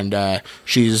 And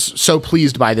she's so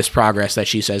pleased by this progress that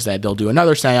she says that they'll do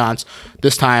another seance,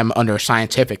 this time under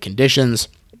scientific conditions.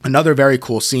 Another very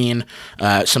cool scene,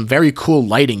 some very cool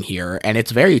lighting here, and it's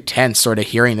very tense sort of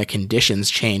hearing the conditions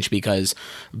change because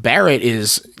Barrett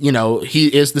is,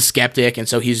 he is the skeptic, and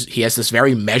so he has this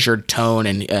very measured tone,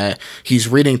 and he's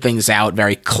reading things out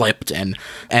very clipped, and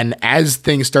as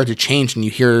things start to change and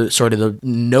you hear sort of the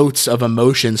notes of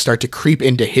emotion start to creep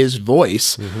into his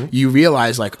voice, you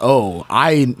realize like, oh,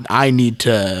 I need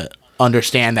to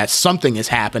understand that something is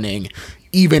happening,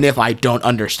 even if I don't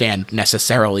understand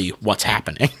necessarily what's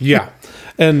happening. Yeah.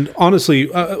 And honestly,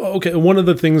 one of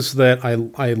the things that I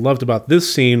loved about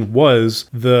this scene was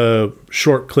the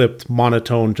short-clipped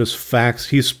monotone, just facts.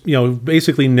 He's,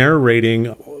 basically narrating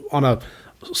on a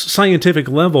scientific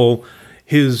level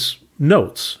his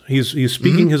notes. He's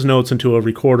speaking his notes into a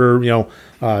recorder,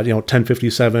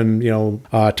 1057,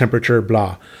 temperature,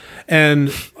 blah. And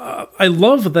I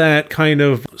love that kind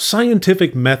of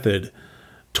scientific method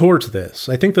towards this.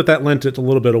 I think that lent it a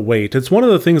little bit of weight. It's one of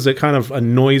the things that kind of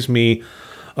annoys me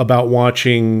about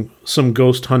watching some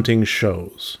ghost hunting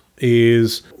shows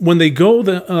is when they go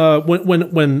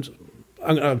when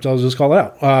I'll just call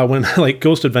it out, when like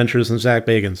Ghost Adventures and Zak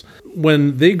Bagans,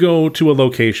 when they go to a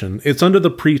location, it's under the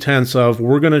pretense of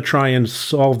we're going to try and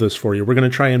solve this for you. We're going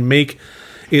to try and make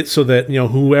it so that,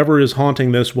 whoever is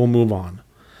haunting this will move on.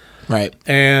 Right.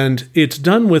 And it's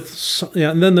done with,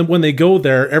 and then when they go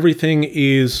there, everything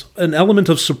is an element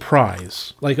of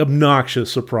surprise, like obnoxious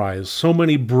surprise. So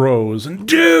many bros and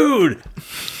dude.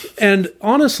 And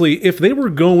honestly, if they were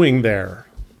going there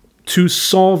to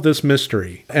solve this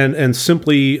mystery and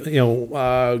simply,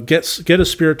 get a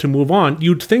spirit to move on,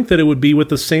 you'd think that it would be with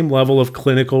the same level of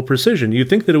clinical precision. You'd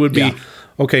think that it would be,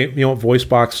 Okay, voice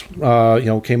box,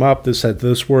 came up, this said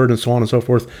this word and so on and so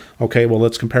forth. Okay, well,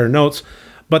 let's compare notes.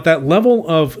 But that level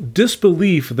of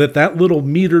disbelief that little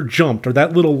meter jumped, or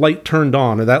that little light turned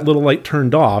on, or that little light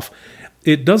turned off,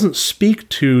 it doesn't speak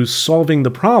to solving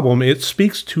the problem. It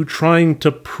speaks to trying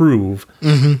to prove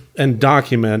and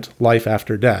document life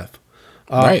after death,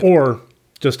 or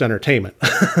just entertainment.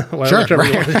 Sure,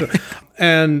 right.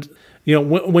 And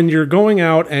when you're going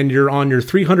out and you're on your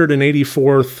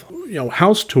 384th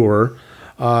house tour,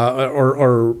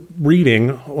 or reading,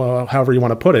 however you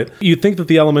want to put it, you'd think that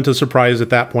the element of surprise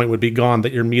at that point would be gone,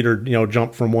 that your meter,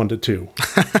 jumped from 1 to 2.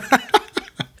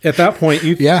 At that point,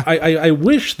 I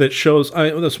wish that shows.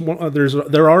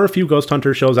 There are a few ghost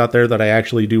hunter shows out there that I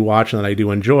actually do watch and that I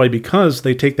do enjoy, because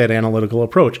they take that analytical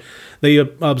approach. They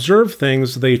observe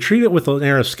things, they treat it with an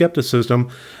air of skepticism.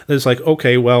 It's like,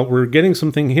 okay, well, we're getting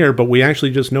something here, but we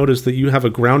actually just noticed that you have a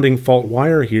grounding fault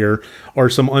wire here, or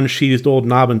some unsheathed old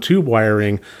knob and tube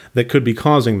wiring that could be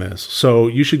causing this. So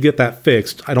you should get that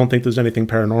fixed. I don't think there's anything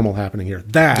paranormal happening here.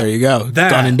 There you go.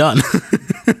 Done and done.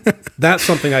 That's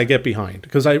something I get behind,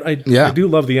 because I do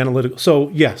love the analytical. So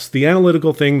yes, the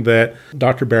analytical thing that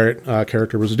Dr. Barrett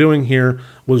character was doing here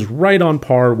was right on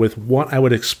par with what I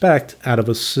would expect out of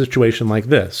a situation like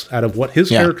this, out of what his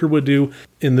character would do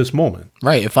in this moment.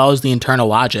 Right. It follows the internal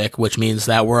logic, which means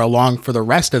that we're along for the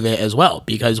rest of it as well,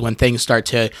 because when things start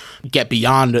to get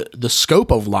beyond the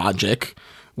scope of logic,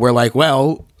 we're like,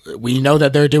 well, we know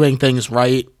that they're doing things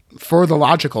right for the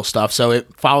logical stuff, so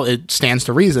it stands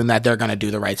to reason that they're going to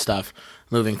do the right stuff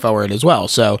moving forward as well.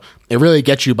 So it really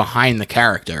gets you behind the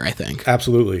character, I think.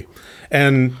 Absolutely.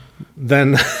 And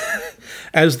then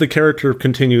as the character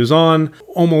continues on,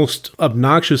 almost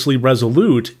obnoxiously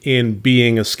resolute in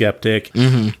being a skeptic,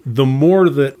 the more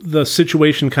that the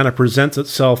situation kind of presents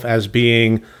itself as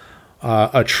being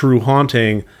a true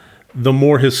haunting, the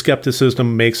more his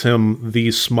skepticism makes him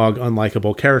the smug,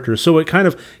 unlikable character. So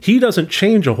he doesn't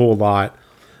change a whole lot,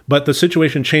 but the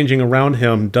situation changing around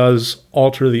him does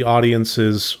alter the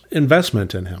audience's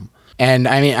investment in him. And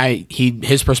I mean,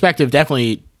 his perspective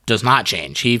definitely does not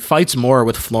change. He fights more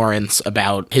with Florence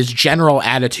about his general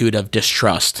attitude of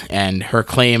distrust and her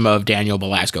claim of Daniel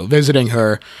Belasco visiting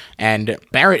her. And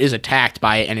Barrett is attacked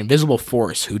by an invisible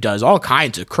force who does all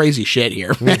kinds of crazy shit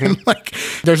here. And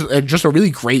there's just a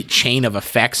really great chain of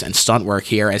effects and stunt work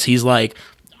here, as he's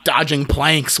dodging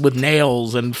planks with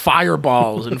nails and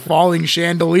fireballs and falling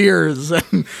chandeliers.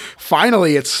 And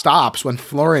finally it stops when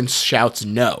Florence shouts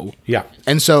no. Yeah.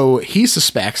 And so he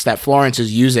suspects that Florence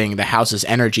is using the house's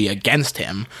energy against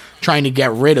him, trying to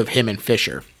get rid of him and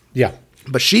Fisher. Yeah.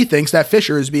 But she thinks that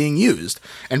Fisher is being used,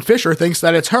 and Fisher thinks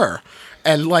that it's her.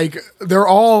 And they're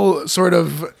all sort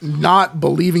of not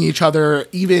believing each other,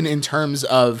 even in terms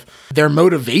of their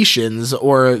motivations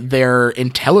or their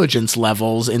intelligence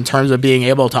levels, in terms of being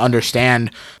able to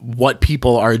understand what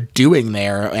people are doing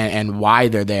there and why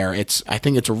they're there. I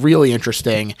think it's a really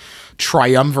interesting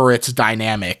triumvirate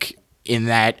dynamic, in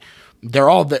that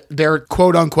they're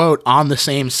quote unquote on the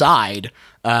same side,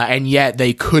 and yet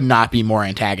they could not be more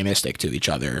antagonistic to each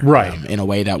other, right? In a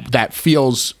way that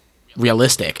feels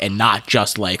realistic, and not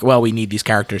just we need these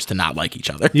characters to not like each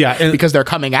other. Yeah, because they're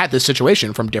coming at this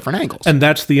situation from different angles. And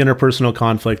that's the interpersonal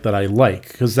conflict that I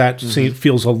like, because that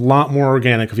feels a lot more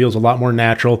organic, it feels a lot more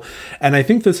natural. And I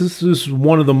think this is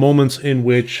one of the moments in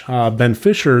which Ben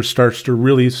Fisher starts to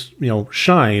really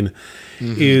shine,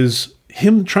 is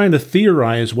him trying to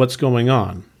theorize what's going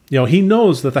on. He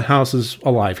knows that the house is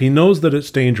alive. He knows that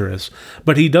it's dangerous,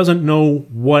 but he doesn't know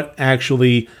what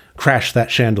actually crashed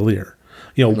that chandelier.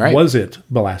 Right. Was it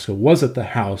Belasco? Was it the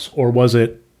house? Or was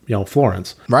it,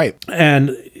 Florence? Right.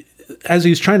 And as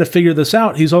he's trying to figure this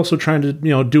out, he's also trying to,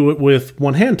 do it with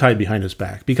one hand tied behind his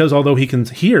back, because although he can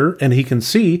hear and he can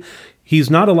see, he's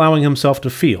not allowing himself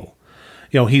to feel.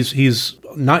 He's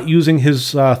not using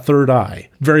his third eye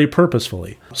very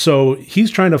purposefully. So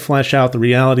he's trying to flesh out the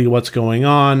reality of what's going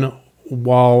on,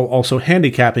 while also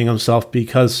handicapping himself,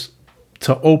 because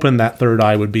to open that third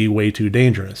eye would be way too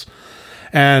dangerous.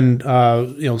 And,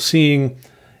 seeing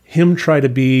him try to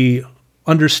be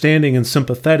understanding and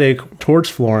sympathetic towards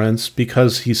Florence,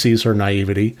 because he sees her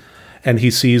naivety, and he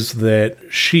sees that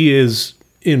she is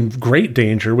in great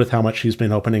danger with how much she's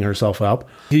been opening herself up.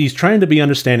 He's trying to be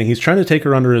understanding. He's trying to take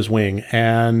her under his wing.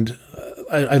 And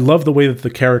I love the way that the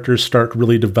characters start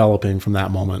really developing from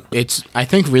that moment. It's, I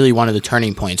think, really one of the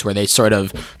turning points where they sort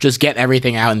of just get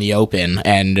everything out in the open,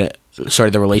 and sort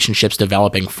of the relationships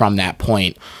developing from that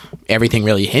point. Everything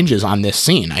really hinges on this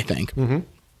scene, I think.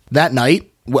 That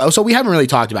night, Well, so we haven't really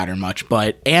talked about her much,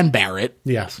 but Ann Barrett,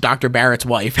 Yes. Dr. Barrett's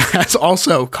wife, has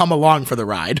also come along for the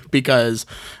ride because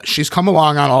she's come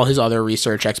along on all his other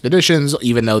research expeditions,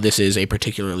 even though this is a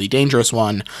particularly dangerous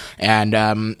one.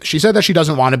 And she said that she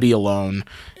doesn't want to be alone.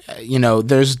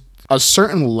 There's a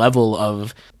certain level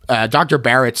of Dr.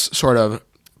 Barrett's sort of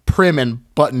prim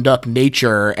and buttoned up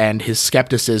nature, and his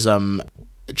skepticism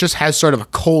just has sort of a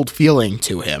cold feeling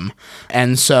to him.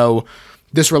 And so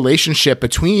this relationship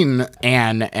between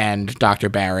Anne and Dr.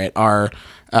 Barrett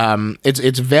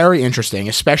it's very interesting,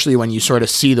 especially when you sort of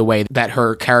see the way that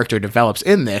her character develops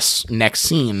in this next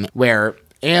scene, where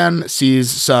Anne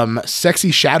sees some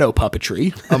sexy shadow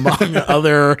puppetry among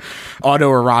other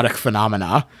autoerotic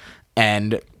phenomena,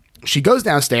 and she goes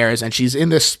downstairs and she's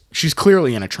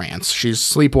clearly in a trance. She's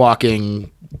sleepwalking,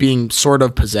 being sort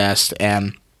of possessed,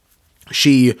 and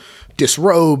she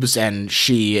disrobes and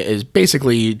she is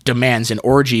basically demands an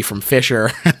orgy from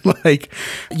Fisher.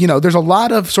 There's a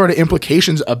lot of sort of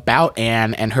implications about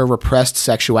Anne and her repressed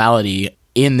sexuality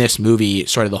in this movie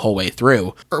sort of the whole way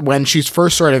through. When she's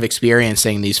first sort of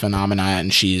experiencing these phenomena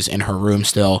and she's in her room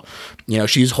still,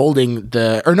 she's holding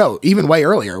even way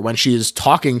earlier, when she's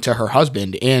talking to her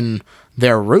husband in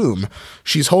their room,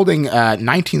 she's holding a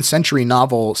 19th century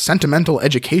novel Sentimental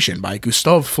Education by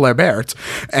Gustave Flaubert,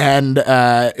 and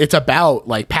it's about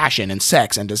like passion and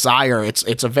sex and desire.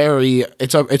 It's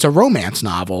a romance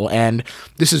novel, and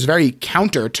this is very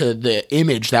counter to the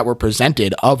image that we're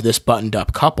presented of this buttoned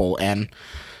up couple. And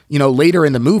later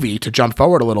in the movie, to jump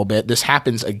forward a little bit, this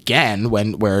happens again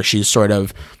where she's sort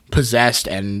of possessed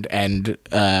and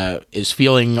is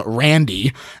feeling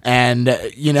randy, and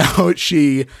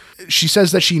she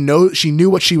says that she knew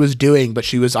what she was doing, but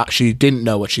she didn't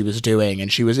know what she was doing,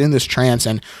 and she was in this trance,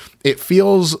 and it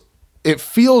feels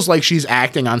like she's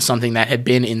acting on something that had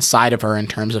been inside of her in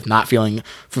terms of not feeling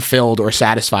fulfilled or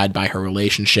satisfied by her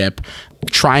relationship,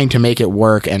 trying to make it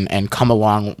work and come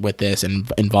along with this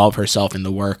and involve herself in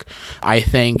the work. I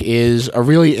think is a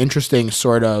really interesting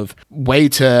sort of way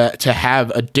to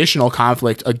have additional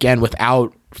conflict, again,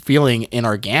 without feeling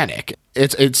inorganic.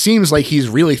 It seems like he's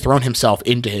really thrown himself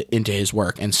into his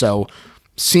work. And so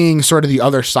seeing sort of the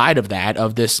other side of that,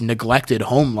 of this neglected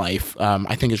home life,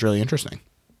 I think is really interesting.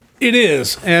 It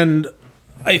is, and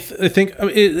I think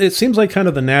it seems like kind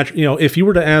of the natural, if you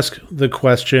were to ask the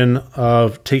question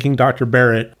of taking Dr.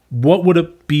 Barrett, what would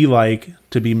it be like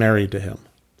to be married to him?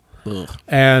 Ugh.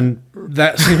 And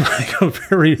that seemed like a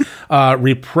very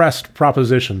repressed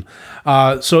proposition.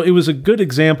 So it was a good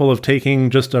example of taking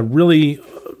just a really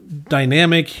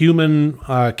dynamic human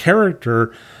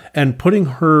character and putting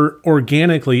her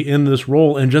organically in this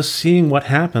role and just seeing what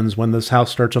happens when this house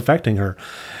starts affecting her.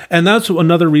 And that's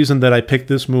another reason that I picked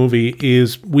this movie.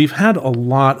 Is we've had a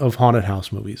lot of haunted house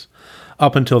movies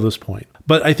up until this point,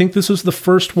 but I think this is the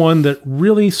first one that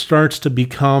really starts to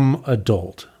become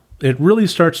adult. It really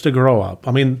starts to grow up.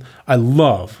 I mean, I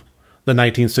love the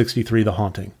 1963 The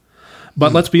Haunting,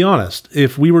 but let's be honest,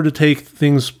 if we were to take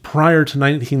things prior to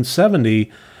 1970,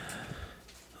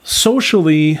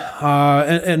 socially,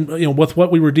 and with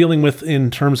what we were dealing with in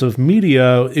terms of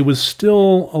media, it was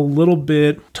still a little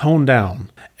bit toned down.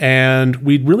 And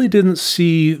we really didn't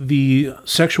see the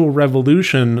sexual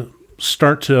revolution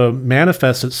start to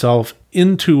manifest itself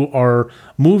into our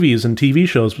movies and TV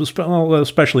shows,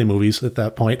 especially movies at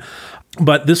that point.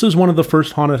 But this is one of the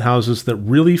first haunted houses that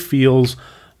really feels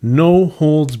no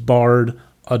holds barred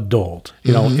adult,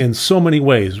 in so many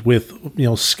ways, with,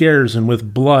 scares and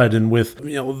with blood and with,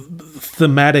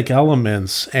 thematic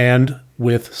elements and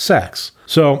with sex.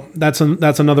 So that's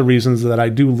another reason that I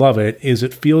do love it, is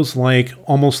it feels like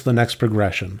almost the next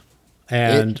progression.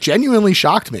 And it genuinely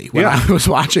shocked me when I was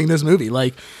watching this movie.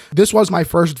 Like, this was my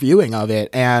first viewing of it,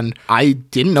 and I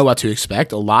didn't know what to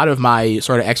expect. A lot of my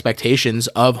sort of expectations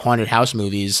of haunted house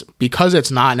movies, because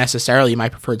it's not necessarily my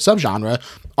preferred subgenre,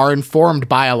 are informed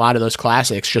by a lot of those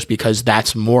classics, just because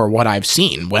that's more what I've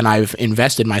seen. When I've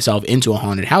invested myself into a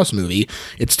haunted house movie,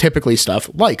 it's typically stuff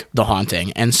like The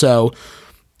Haunting. And so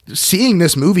seeing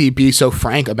this movie be so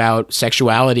frank about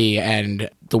sexuality and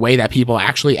the way that people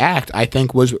actually act, I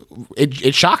think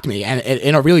it shocked me, and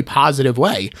in a really positive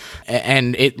way.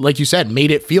 And it, like you said,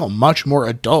 made it feel much more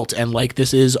adult and like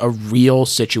this is a real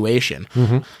situation.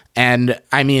 Mm-hmm. And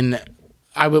I mean,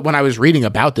 when I was reading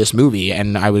about this movie,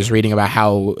 and I was reading about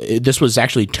how this was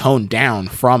actually toned down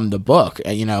from the book,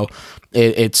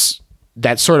 it's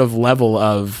that sort of level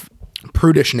of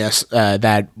prudishness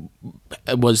that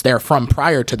was there from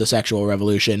prior to the sexual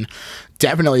revolution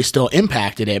definitely still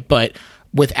impacted it, but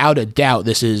without a doubt,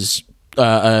 this is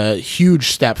a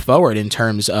huge step forward in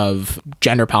terms of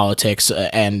gender politics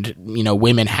and,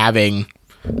 women having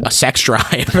a sex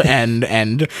drive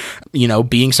and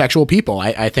being sexual people.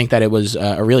 I think that it was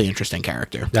a really interesting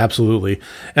character. Absolutely.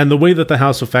 And the way that the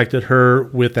house affected her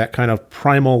with that kind of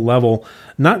primal level,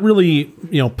 not really,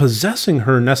 possessing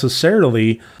her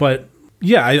necessarily, but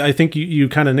yeah, I think you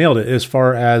kind of nailed it as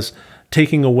far as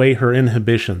taking away her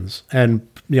inhibitions. And,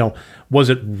 was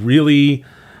it really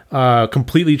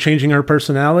completely changing her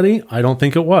personality? I don't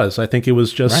think it was. I think it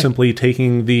was just simply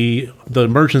taking the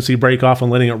emergency brake off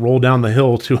and letting it roll down the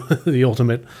hill to the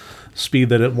ultimate speed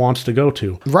that it wants to go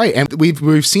to. Right. And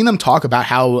we've seen them talk about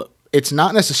how it's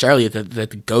not necessarily that the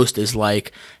ghost is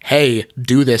like, hey,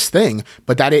 do this thing,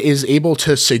 but that it is able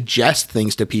to suggest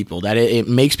things to people, that it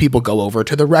makes people go over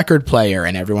to the record player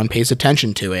and everyone pays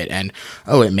attention to it. And,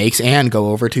 it makes Anne go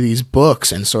over to these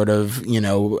books and sort of,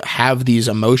 have these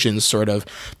emotions sort of,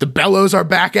 the bellows are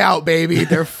back out, baby.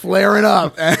 They're flaring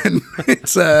up. And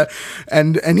it's,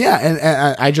 and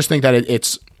I just think that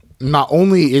it's not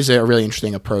only is it a really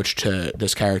interesting approach to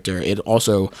this character, it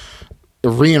also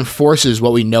reinforces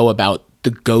what we know about the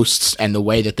ghosts and the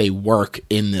way that they work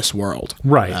in this world.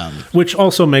 Right. Which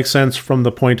also makes sense from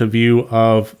the point of view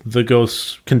of the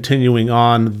ghosts continuing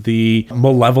on the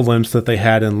malevolence that they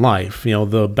had in life.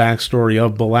 The backstory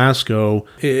of Belasco,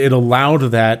 it allowed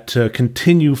that to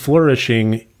continue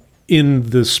flourishing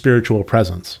in the spiritual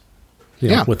presence.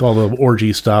 With all the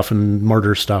orgy stuff and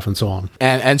murder stuff and so on.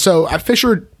 And so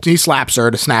Fisher, he slaps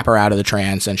her to snap her out of the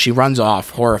trance, and she runs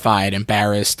off, horrified,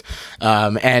 embarrassed.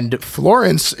 And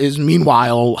Florence is,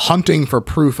 meanwhile, hunting for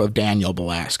proof of Daniel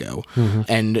Belasco. Mm-hmm.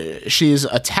 And she's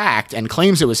attacked and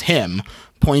claims it was him,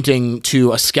 pointing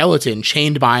to a skeleton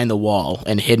chained behind the wall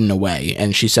and hidden away.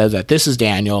 And she says that this is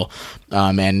Daniel,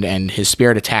 and his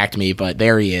spirit attacked me, but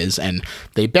there he is. And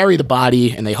they bury the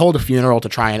body and they hold a funeral to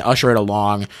try and usher it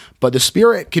along. But the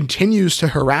spirit continues to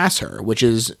harass her, which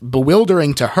is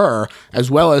bewildering to her as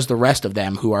well as the rest of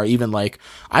them, who are even like,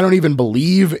 I don't even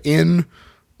believe in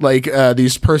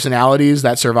these personalities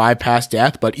that survive past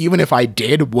death. But even if I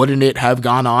did, wouldn't it have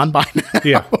gone on by now?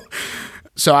 Yeah.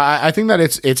 So I think that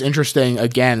it's interesting,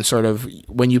 again, sort of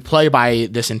when you play by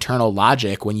this internal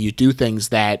logic, when you do things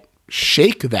that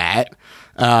shake that,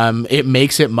 it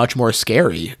makes it much more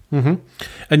scary. Mm-hmm.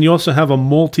 And you also have a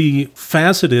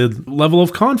multifaceted level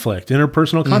of conflict,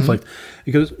 interpersonal conflict,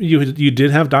 because you did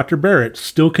have Dr. Barrett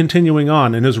still continuing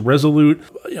on in his resolute,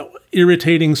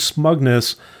 irritating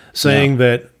smugness, saying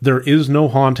that there is no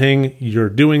haunting, you're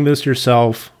doing this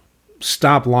yourself,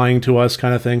 stop lying to us,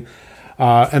 kind of thing.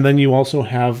 And then you also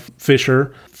have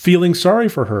Fisher feeling sorry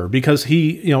for her because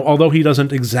he, although he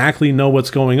doesn't exactly know what's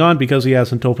going on because he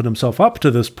hasn't opened himself up to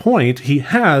this point, he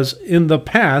has in the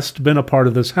past been a part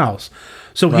of this house.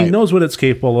 So he knows what it's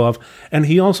capable of. And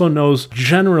he also knows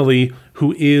generally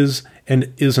who is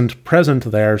and isn't present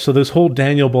there. So this whole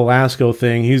Daniel Belasco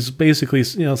thing, he's basically,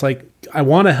 it's like, I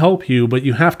want to help you, but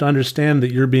you have to understand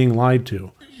that you're being lied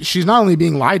to. She's not only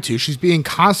being lied to, she's being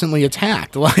constantly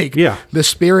attacked. The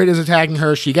spirit is attacking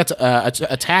her. She gets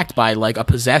attacked by a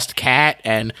possessed cat,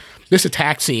 and this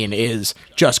attack scene is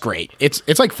just great. It's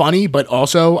funny, but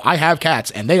also I have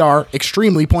cats and they are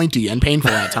extremely pointy and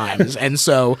painful at times. And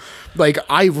so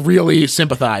I really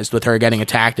sympathized with her getting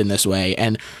attacked in this way.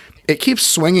 And it keeps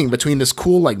swinging between this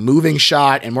cool moving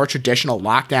shot and more traditional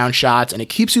lockdown shots, and it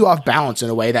keeps you off balance in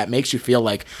a way that makes you feel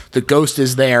like the ghost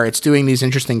is there. It's doing these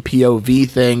interesting POV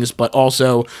things, but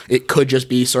also it could just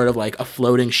be sort of a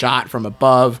floating shot from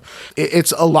above.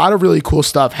 It's a lot of really cool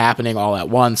stuff happening all at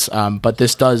once, but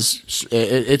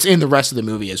it's in the rest of the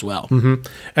movie as well.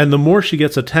 Mm-hmm. And the more she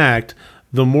gets attacked,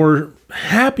 the more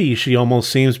happy she almost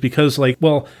seems because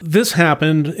this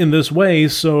happened in this way,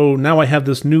 so now I have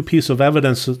this new piece of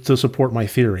evidence to support my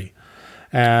theory.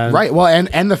 And right. Well,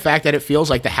 and the fact that it feels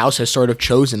like the house has sort of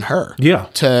chosen her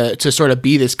to sort of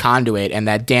be this conduit, and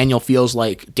that Daniel feels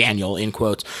like, Daniel in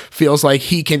quotes, feels like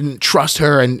he can trust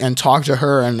her and talk to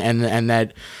her, and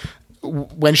that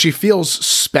when she feels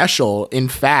special, in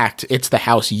fact, it's the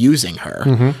house using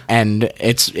her. And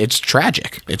it's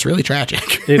tragic. It's really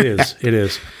tragic. It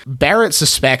is. Barrett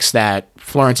suspects that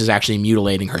Florence is actually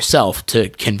mutilating herself to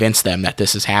convince them that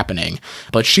this is happening.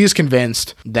 But she's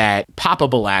convinced that Papa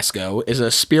Belasco is a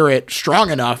spirit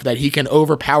strong enough that he can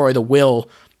overpower the will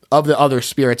of the other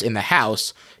spirits in the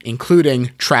house,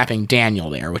 including trapping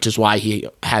Daniel there, which is why he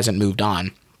hasn't moved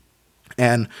on.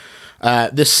 And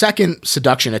the second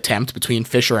seduction attempt between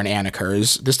Fisher and Anne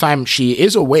occurs. This time she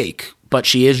is awake, but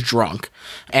she is drunk.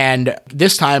 And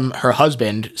this time her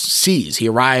husband sees. He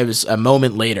arrives a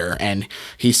moment later, and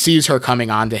he sees her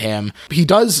coming on to him. He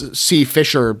does see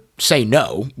Fisher say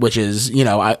no, which is,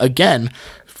 again,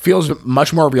 feels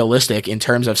much more realistic in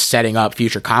terms of setting up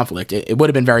future conflict. It would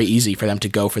have been very easy for them to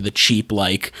go for the cheap,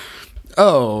 like,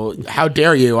 oh, how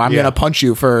dare you, I'm gonna punch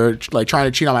you for like trying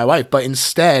to cheat on my wife. But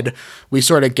instead we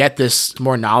sort of get this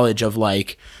more knowledge of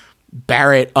like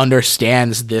Barrett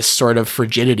understands this sort of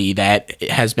frigidity that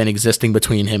has been existing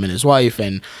between him and his wife,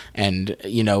 and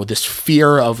you know, this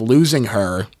fear of losing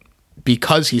her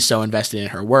because he's so invested in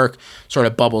her work sort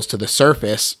of bubbles to the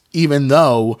surface, even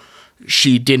though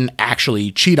she didn't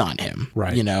actually cheat on him,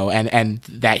 right? You know, and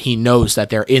that he knows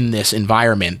that they're in this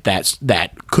environment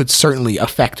that could certainly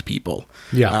affect people.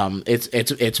 Yeah.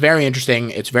 It's very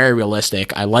interesting. It's very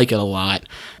realistic. I like it a lot.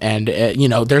 And you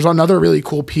know, there's another really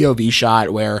cool POV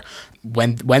shot where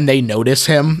when they notice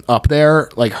him up there,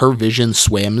 like her vision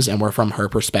swims and we're from her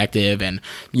perspective, and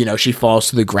you know, she falls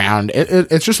to the ground.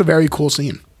 It's just a very cool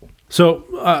scene.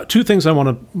 So two things I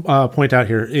want to point out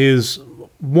here is,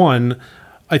 one,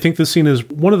 I think this scene is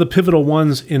one of the pivotal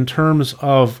ones in terms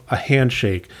of a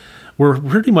handshake. We're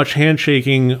pretty much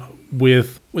handshaking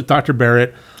with Dr.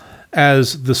 Barrett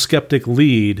as the skeptic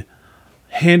lead,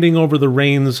 handing over the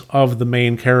reins of the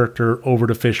main character over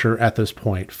to Fisher at this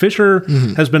point. Fisher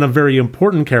has been a very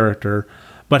important character,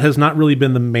 but has not really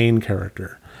been the main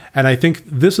character. And I think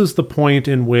this is the point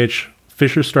in which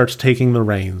Fisher starts taking the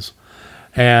reins.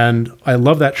 And I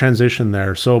love that transition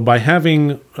there. So by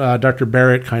having Dr.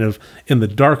 Barrett kind of in the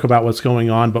dark about what's going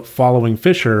on, but following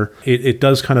Fisher, it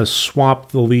does kind of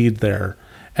swap the lead there.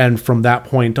 And from that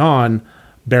point on,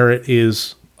 Barrett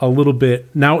is a little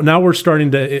bit... Now we're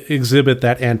starting to exhibit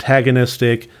that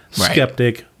antagonistic,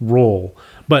 skeptic role.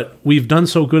 But we've done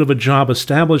so good of a job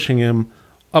establishing him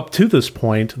up to this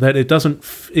point that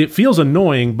it feels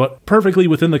annoying, but perfectly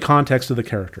within the context of the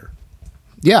character.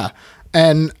 Yeah.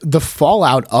 And the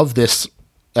fallout of this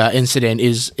incident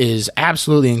is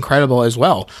absolutely incredible as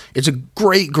well. It's a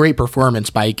great performance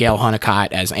by Gail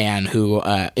Hunnicott as Anne, who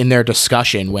in their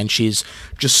discussion, when she's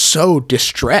just so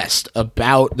distressed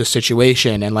about the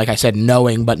situation and, like I said,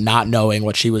 knowing but not knowing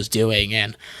what she was doing,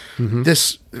 and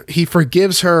he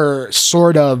forgives her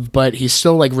sort of, but he's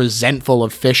still like resentful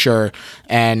of Fisher,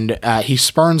 and he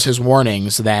spurns his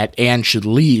warnings that Anne should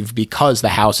leave because the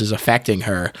house is affecting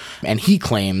her, and he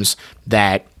claims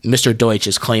that Mr. Deutsch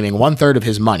is claiming 1/3 of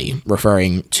his money,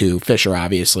 referring to Fisher,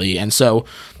 obviously. And so,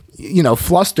 you know,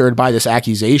 flustered by this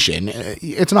accusation,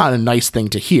 it's not a nice thing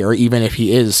to hear, even if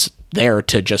he is there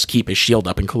to just keep his shield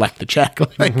up and collect the check,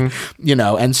 like, you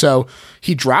know. And so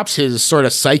he drops his sort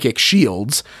of psychic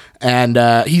shields, and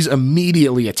he's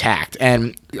immediately attacked.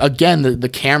 And again, the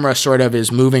camera sort of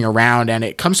is moving around, and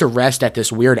it comes to rest at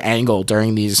this weird angle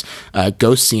during these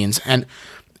ghost scenes. And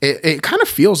it kind of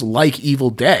feels like Evil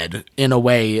Dead in a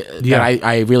way that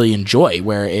I really enjoy,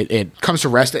 where it comes to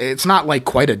rest. It's not like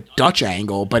quite a Dutch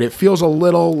angle, but it feels a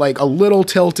little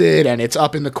tilted, and it's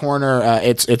up in the corner.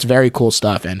 It's very cool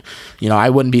stuff. And, you know, I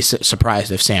wouldn't be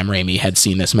surprised if Sam Raimi had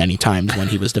seen this many times when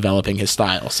he was developing his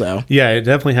style. So yeah, it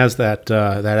definitely has that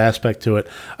aspect to it.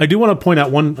 I do want to point out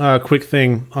one quick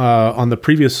thing on the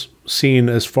previous scene,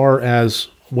 as far as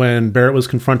when Barrett was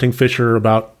confronting Fisher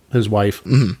about his wife.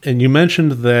 And you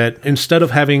mentioned that instead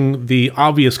of having the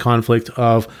obvious conflict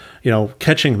of, you know,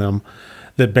 catching them,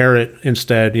 that Barrett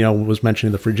instead, you know, was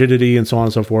mentioning the frigidity and so on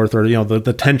and so forth, or, you know,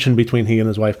 the tension between he and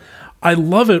his wife. I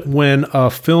love it when a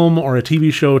film or a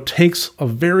TV show takes a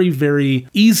very, very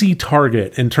easy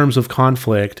target in terms of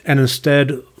conflict and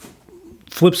instead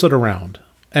flips it around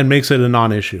and makes it a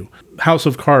non-issue. House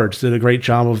of Cards did a great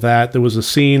job of that. There was a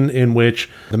scene in which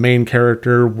the main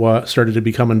character started to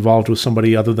become involved with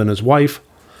somebody other than his wife,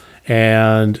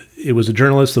 and it was a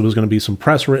journalist. There was going to be some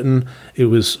press written. It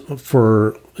was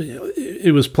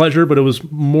pleasure, but it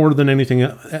was more than anything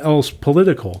else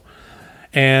political.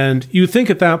 And you think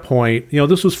at that point, you know,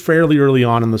 this was fairly early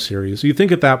on in the series. You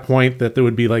think at that point that there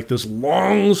would be like this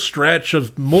long stretch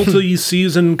of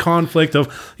multi-season conflict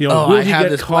of, you know, will I he have get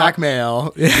this caught?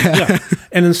 blackmail. Yeah.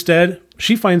 And instead,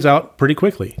 she finds out pretty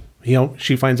quickly. You know,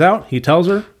 she finds out, he tells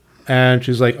her, and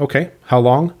she's like, okay, how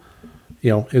long?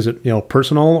 You know, is it, you know,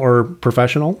 personal or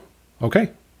professional?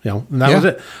 Okay. You know, and that was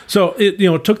it. So it, you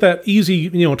know, took that easy,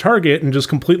 you know, target and just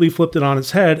completely flipped it on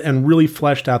its head and really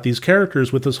fleshed out these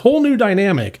characters with this whole new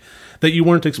dynamic that you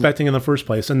weren't expecting in the first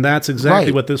place. And that's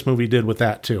exactly what this movie did with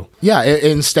that too. Yeah.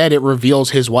 Instead, it reveals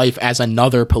his wife as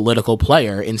another political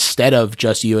player, instead of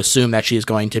just, you assume that she's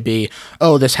going to be,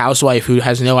 oh, this housewife who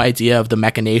has no idea of the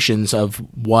machinations of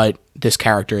what this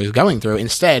character is going through.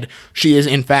 Instead, she is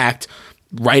in fact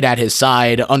right at his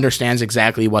side, understands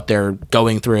exactly what they're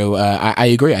going through. I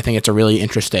agree. I think it's a really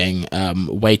interesting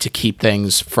way to keep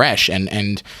things fresh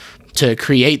and to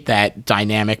create that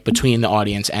dynamic between the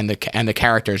audience and the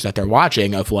characters that they're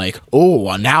watching of like,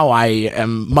 oh, now I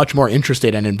am much more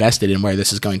interested and invested in where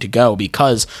this is going to go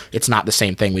because it's not the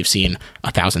same thing we've seen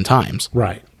 1,000 times.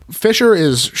 Right. Fisher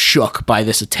is shook by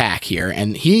this attack here,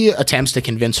 and he attempts to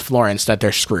convince Florence that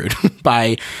they're screwed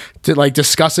by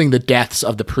discussing the deaths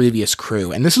of the previous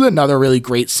crew. And this is another really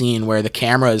great scene where the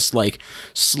camera is like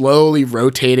slowly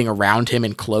rotating around him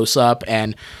in close up.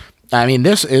 And I mean,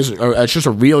 it's just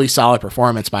a really solid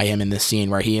performance by him in this scene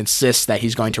where he insists that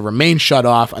he's going to remain shut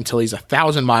off until he's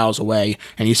 1,000 miles away,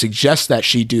 and he suggests that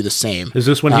she do the same. Is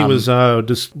this when he was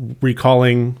just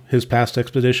recalling his past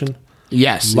expedition?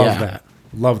 Yes.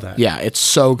 Love that. Yeah, it's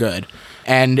so good.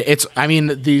 And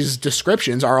these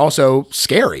descriptions are also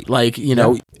scary. Like,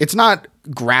 it's not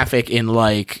graphic in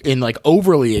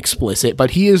overly explicit,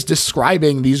 but he is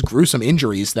describing these gruesome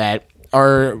injuries that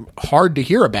are hard to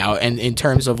hear about. And in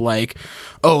terms of like,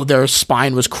 oh, their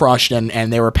spine was crushed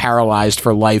and they were paralyzed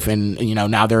for life. And,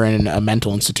 now they're in a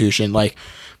mental institution. Like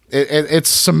it's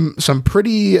some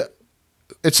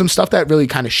stuff that really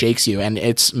kind of shakes you, and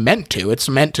it's meant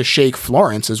to shake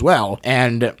Florence as well.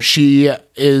 And she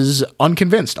is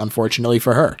unconvinced, unfortunately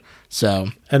for her. So,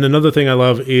 and another thing I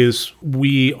love is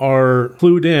we are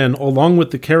clued in along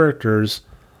with the characters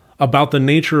about the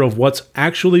nature of what's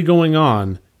actually going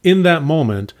on in that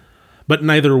moment, but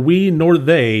neither we nor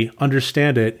they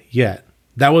understand it yet.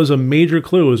 That was a major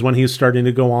clue, is when he's starting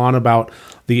to go on about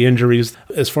the injuries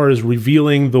as far as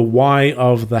revealing the why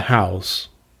of the house.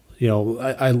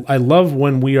 I love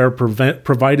when we are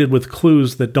provided with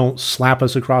clues that don't slap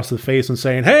us across the face and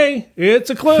saying, hey, it's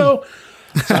a clue.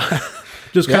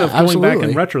 Just kind of going back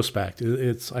in retrospect.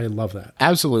 I love that.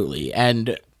 Absolutely.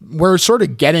 And we're sort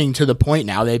of getting to the point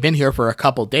now. They've been here for a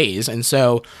couple days. And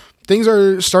so things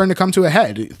are starting to come to a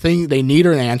head. They need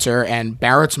an answer, and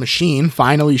Barrett's machine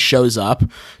finally shows up.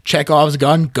 Chekhov's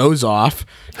gun goes off.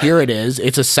 Here it is.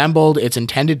 It's assembled. It's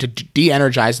intended to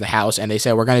de-energize the house, and they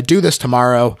say, we're going to do this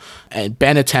tomorrow. And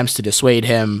Ben attempts to dissuade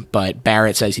him, but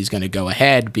Barrett says he's going to go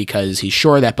ahead because he's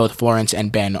sure that both Florence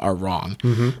and Ben are wrong.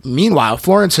 Mm-hmm. Meanwhile,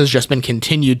 Florence has just been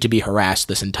continued to be harassed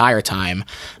this entire time.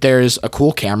 There's a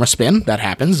cool camera spin that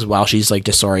happens while she's like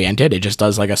disoriented. It just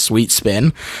does like a sweet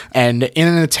spin. And in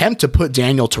an attempt to put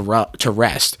Daniel to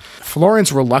rest,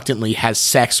 Florence reluctantly has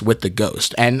sex with the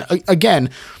ghost. And again,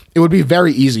 it would be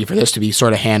very easy for this to be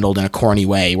sort of handled in a corny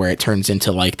way where it turns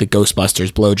into like the Ghostbusters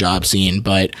blowjob scene,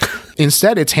 but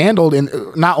instead it's handled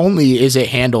not only is it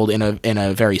handled in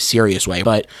a very serious way,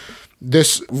 but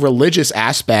this religious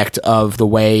aspect of the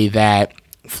way that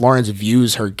Florence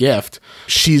views her gift,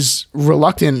 she's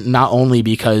reluctant not only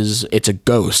because it's a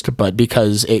ghost, but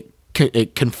because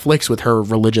it conflicts with her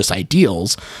religious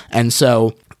ideals. And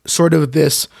so sort of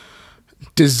this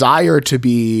desire to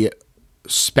be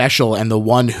special and the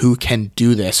one who can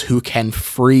do this, who can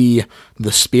free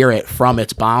the spirit from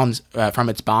its bonds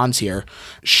here,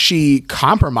 she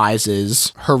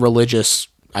compromises her religious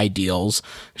ideals.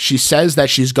 She says that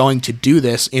she's going to do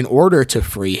this in order to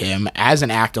free him as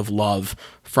an act of love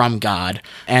from God.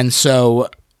 And so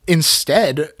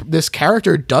instead, this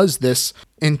character does this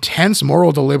intense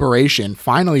moral deliberation,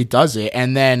 finally does it,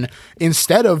 and then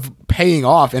instead of paying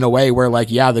off in a way where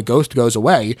like, yeah, the ghost goes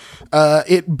away,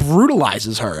 it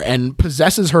brutalizes her and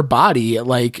possesses her body.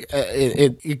 Like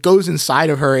it goes inside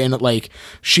of her, and like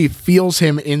she feels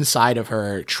him inside of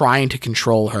her trying to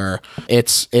control her.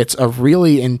 It's a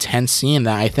really intense scene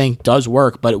that I think does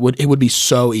work, but it would be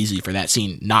so easy for that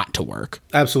scene not to work.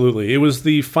 Absolutely. It was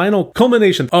the final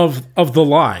culmination of the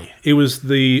lie. It was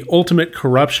the ultimate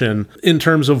corruption in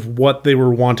terms of what they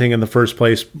were wanting in the first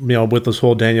place, with this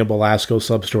whole Daniel Belasco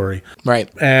sub-story. Right.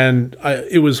 And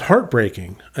it was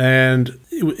heartbreaking, and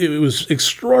it was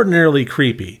extraordinarily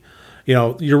creepy.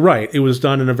 You're right. It was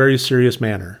done in a very serious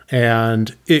manner,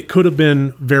 and it could have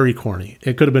been very corny.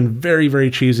 It could have been very,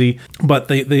 very cheesy, but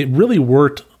they really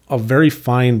worked a very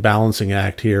fine balancing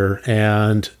act here,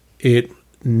 and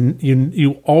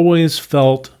you always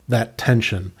felt that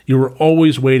tension. You were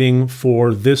always waiting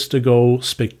for this to go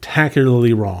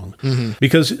spectacularly wrong. Mm-hmm.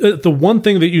 Because the one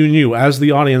thing that you knew as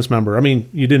the audience member,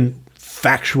 you didn't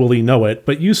factually know it,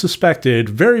 but you suspected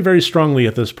very, very strongly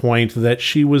at this point that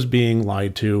she was being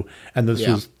lied to, and this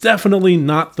was definitely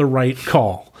not the right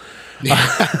call.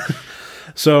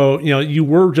 So, you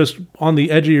were just on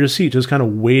the edge of your seat, just kind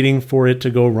of waiting for it to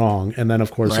go wrong. And then,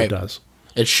 of course, it does.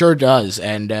 It sure does.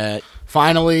 And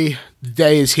finally, the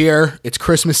day is here. It's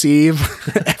Christmas Eve.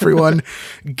 Everyone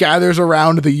gathers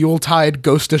around the Yuletide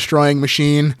ghost-destroying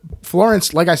machine.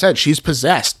 Florence, like I said, she's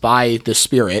possessed by the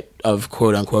spirit of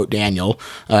quote-unquote Daniel.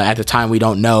 At the time, we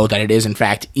don't know that it is, in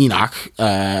fact, Enoch.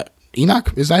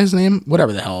 Enoch, is that his name?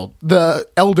 Whatever the hell. The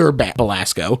elder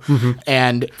Belasco.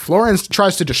 And Florence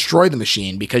tries to destroy the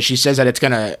machine because she says that it's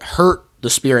going to hurt the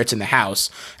spirits in the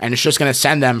house, and it's just going to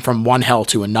send them from one hell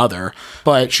to another.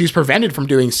 But she's prevented from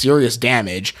doing serious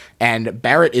damage, and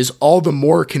Barrett is all the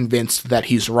more convinced that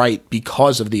he's right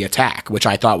because of the attack, which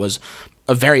I thought was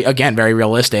a very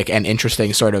realistic and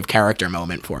interesting sort of character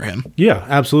moment for him. Yeah,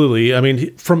 absolutely. I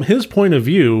mean, from his point of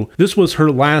view, this was her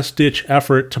last-ditch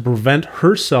effort to prevent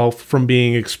herself from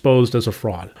being exposed as a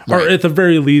fraud. Right. Or at the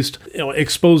very least,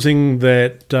 exposing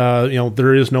that,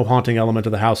 there is no haunting element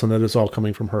of the house and that it's all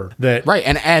coming from her. That Right,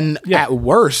 and at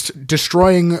worst,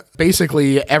 destroying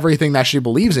basically everything that she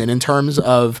believes in terms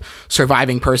of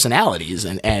surviving personalities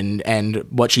and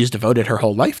what she's devoted her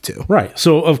whole life to. Right.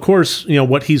 So, of course,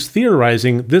 what he's theorizing,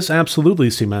 this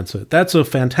absolutely cements it. That's a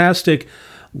fantastic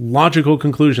logical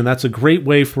conclusion. That's a great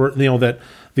way for, that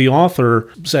the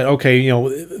author said, okay,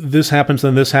 this happens,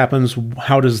 then this happens.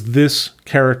 How does this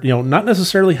character, not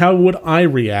necessarily how would I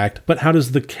react, but how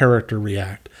does the character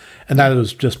react? And that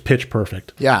was just pitch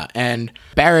perfect. Yeah, and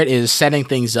Barrett is setting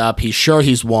things up. He's sure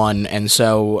he's won, and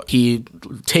so he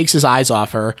takes his eyes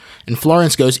off her, and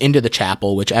Florence goes into the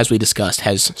chapel, which, as we discussed,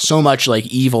 has so much like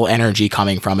evil energy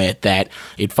coming from it that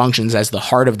it functions as the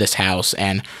heart of this house,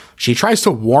 and she tries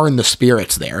to warn the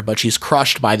spirits there, but she's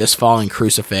crushed by this falling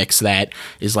crucifix that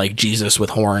is like Jesus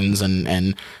with horns,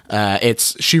 and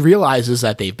she realizes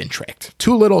that they've been tricked.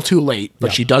 Too little, too late,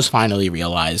 but she does finally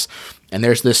realize. And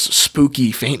there's this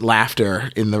spooky, faint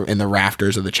laughter in the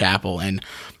rafters of the chapel. And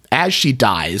as she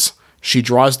dies, she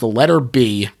draws the letter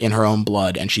B in her own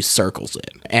blood and she circles it.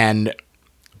 And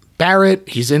Barrett,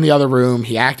 he's in the other room.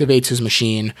 He activates his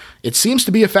machine. It seems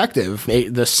to be effective.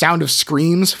 The sound of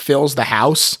screams fills the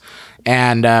house.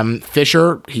 And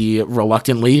Fisher, he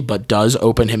reluctantly but does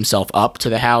open himself up to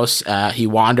the house. He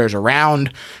wanders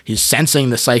around. He's sensing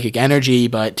the psychic energy,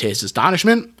 but to his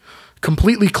astonishment,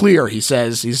 completely clear. He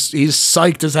says he's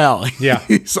psyched as hell. Yeah.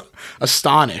 He's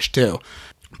astonished too.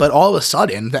 But all of a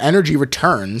sudden, the energy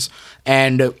returns,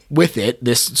 and with it,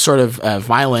 this sort of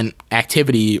violent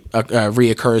activity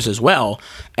reoccurs as well.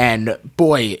 And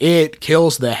boy, it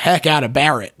kills the heck out of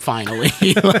Barrett, finally.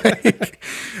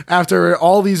 After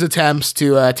all these attempts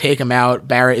to take him out,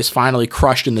 Barrett is finally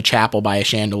crushed in the chapel by a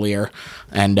chandelier,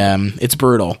 and it's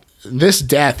brutal. This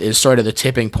death is sort of the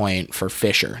tipping point for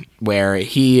Fisher, where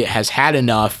he has had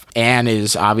enough. Anne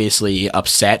is obviously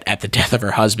upset at the death of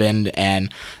her husband,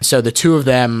 and so the two of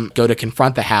them go to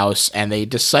confront the house, and they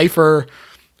decipher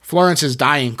Florence's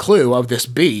dying clue of this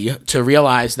B to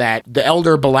realize that the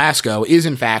elder Belasco is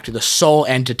in fact the sole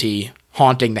entity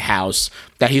haunting the house,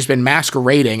 that he's been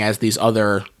masquerading as these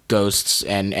other ghosts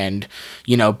and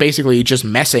basically just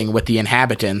messing with the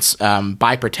inhabitants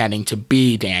by pretending to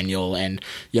be Daniel, and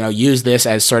use this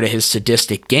as sort of his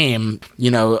sadistic game.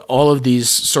 All of these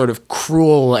sort of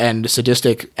cruel and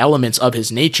sadistic elements of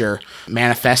his nature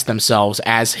manifest themselves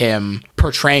as him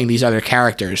portraying these other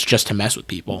characters just to mess with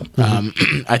people.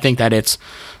 I think that it's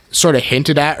sort of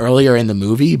hinted at earlier in the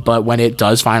movie, but when it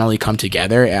does finally come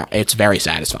together, it's very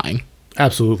satisfying.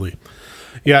 Absolutely.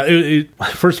 Yeah,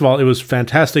 first of all, it was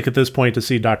fantastic at this point to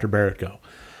see Dr. Barrett go.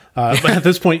 But at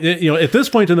this point,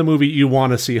 in the movie, you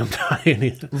want to see him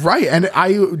die. Right, and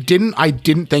I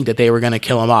didn't think that they were going to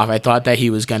kill him off. I thought that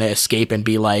he was going to escape and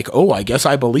be like, oh, I guess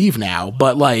I believe now.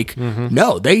 But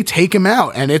no, they take him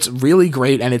out, and it's really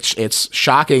great, and it's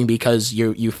shocking because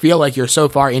you feel like you're so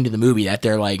far into the movie that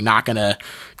they're like not going to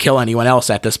kill anyone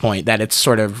else at this point, that it's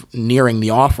sort of nearing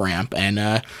the off ramp,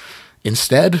 and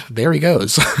instead, there he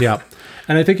goes. Yeah.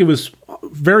 And I think it was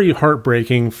very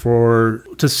heartbreaking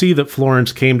to see that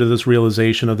Florence came to this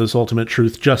realization of this ultimate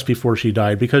truth just before she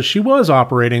died, because she was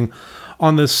operating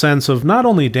on this sense of not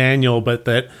only Daniel, but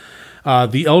that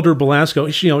the elder Belasco,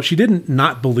 she didn't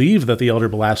not believe that the elder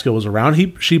Belasco was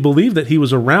around. She believed that he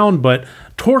was around, but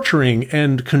torturing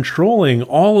and controlling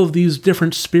all of these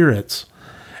different spirits.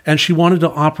 And she wanted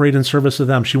to operate in service of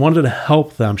them. She wanted to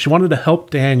help them. She wanted to help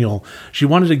Daniel. She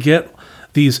wanted to get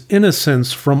these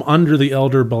innocents from under the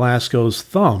elder Belasco's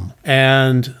thumb.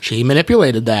 And she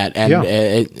manipulated that, and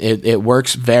it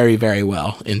works very, very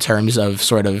well in terms of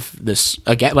sort of this,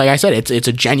 again, like I said, it's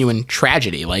a genuine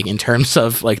tragedy, like in terms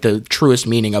of like the truest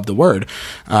meaning of the word,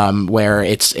 where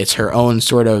it's her own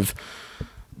sort of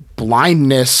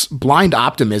blind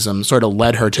optimism sort of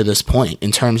led her to this point,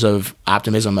 in terms of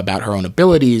optimism about her own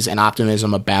abilities and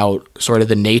optimism about sort of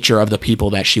the nature of the people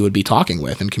that she would be talking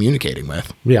with and communicating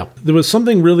with. Yeah. There was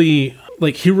something really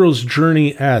like hero's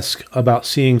journey-esque about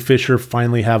seeing Fisher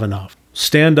finally have enough.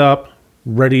 Stand up,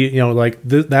 ready,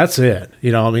 that's it.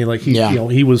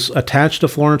 He was attached to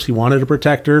Florence. He wanted to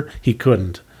protect her. He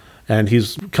couldn't. And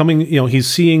he's coming, he's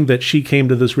seeing that she came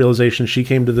to this realization, she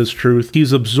came to this truth.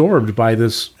 He's absorbed by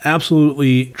this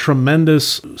absolutely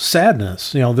tremendous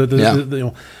sadness.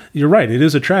 You're right, it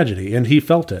is a tragedy, and he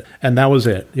felt it, and that was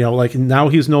it. Now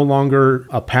he's no longer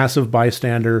a passive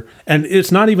bystander, and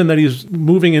it's not even that he's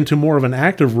moving into more of an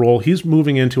active role, he's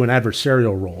moving into an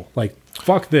adversarial role. Like,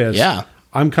 fuck this. Yeah.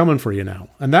 I'm coming for you now.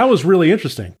 And that was really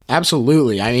interesting.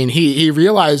 Absolutely. I mean, he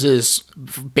realizes,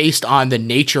 based on the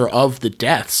nature of the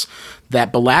deaths,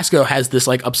 that Belasco has this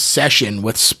like obsession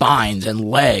with spines and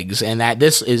legs, and that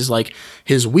this is like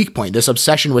his weak point, this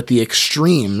obsession with the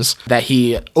extremes, that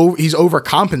he's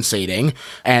overcompensating,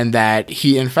 and that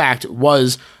he in fact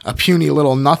was a puny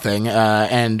little nothing,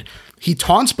 and he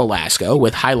taunts Belasco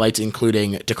with highlights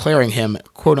including declaring him,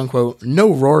 quote unquote,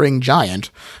 no roaring giant,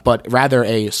 but rather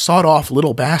a sawed-off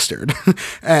little bastard,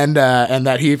 and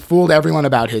that he fooled everyone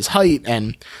about his height.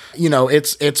 And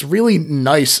it's really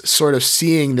nice sort of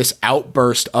seeing this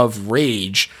outburst of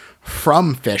rage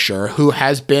from Fisher, who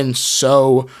has been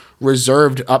so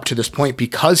reserved up to this point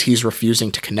because he's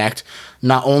refusing to connect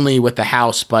not only with the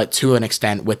house, but to an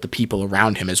extent with the people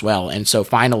around him as well. And so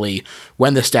finally,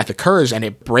 when this death occurs and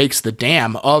it breaks the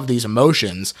dam of these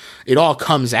emotions, it all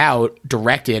comes out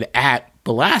directed at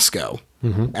Belasco.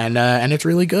 Mm-hmm. And it's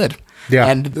really good. Yeah.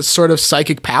 And the sort of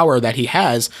psychic power that he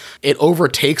has, it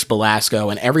overtakes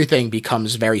Belasco and everything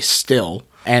becomes very still.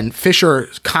 And Fisher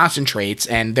concentrates,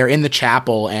 and they're in the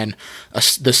chapel, and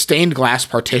the stained glass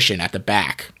partition at the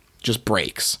back just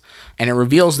breaks, and it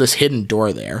reveals this hidden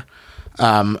door there.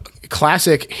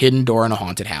 Classic hidden door in a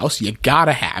haunted house. You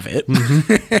gotta have it.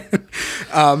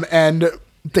 Mm-hmm. And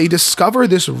they discover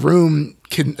this room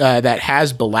that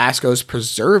has Belasco's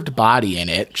preserved body in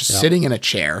it, just sitting in a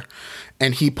chair,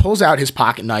 and he pulls out his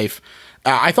pocket knife.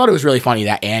 I thought it was really funny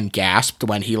that Anne gasped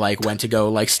when he went to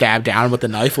go stab down with the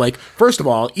knife. First of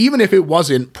all, even if it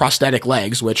wasn't prosthetic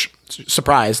legs, which,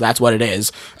 surprise, that's what it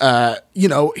is,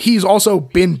 he's also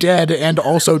been dead and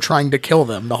also trying to kill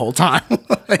them the whole time.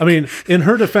 I mean, in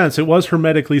her defense, it was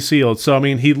hermetically sealed. So, I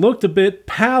mean, he looked a bit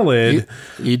pallid.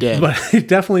 He did. But he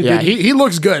definitely did. Yeah, he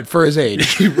looks good for his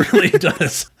age. He really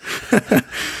does.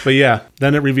 But yeah,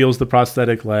 then it reveals the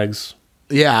prosthetic legs.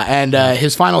 Yeah, and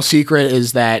his final secret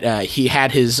is that he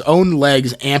had his own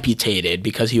legs amputated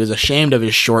because he was ashamed of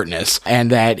his shortness, and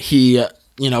that he,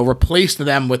 replaced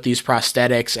them with these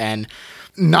prosthetics. And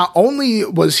not only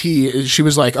was she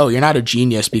was like, oh, you're not a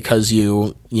genius because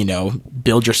you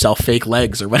build yourself fake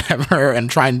legs or whatever and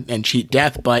try and cheat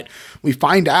death, but we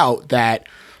find out that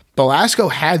Belasco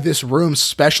had this room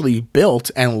specially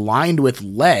built and lined with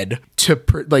lead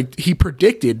he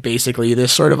predicted basically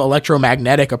this sort of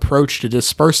electromagnetic approach to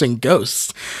dispersing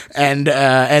ghosts.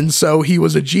 And so he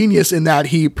was a genius in that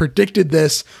he predicted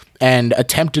this and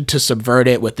attempted to subvert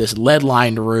it with this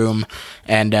lead-lined room,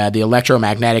 and the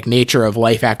electromagnetic nature of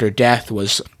life after death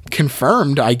was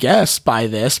confirmed, I guess, by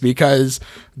this, because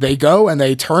they go and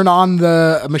they turn on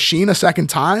the machine a second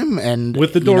time, and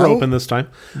with the door open this time.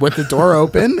 With the door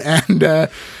open, and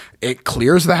it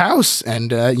clears the house,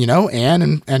 and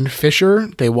Anne and Fisher,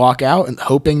 they walk out and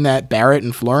hoping that Barrett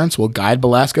and Florence will guide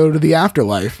Belasco to the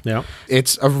afterlife. Yeah,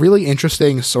 it's a really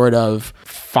interesting sort of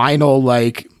final,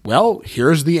 well,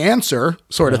 here's the answer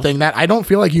sort of thing that I don't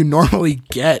feel like you normally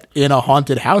get in a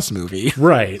haunted house movie.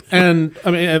 Right. And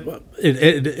I mean,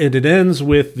 it ends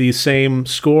with the same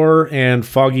score and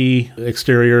foggy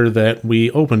exterior that we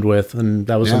opened with. And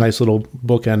that was a nice little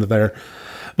bookend there.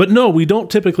 But no, we don't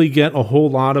typically get a whole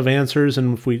lot of answers.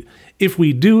 And if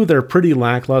we do, they're pretty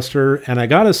lackluster. And I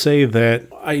got to say that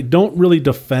I don't really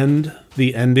defend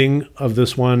the ending of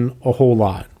this one a whole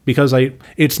lot because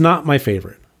it's not my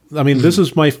favorite. I mean, this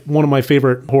is one of my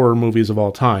favorite horror movies of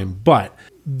all time, but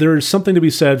there's something to be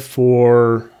said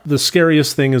for the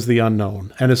scariest thing is the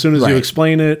unknown. And as soon as you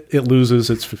explain it, it loses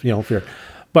its fear.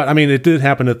 But I mean, it did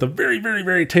happen at the very, very,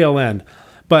 very tail end.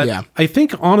 But I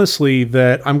think, honestly,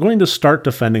 that I'm going to start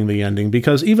defending the ending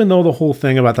because even though the whole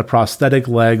thing about the prosthetic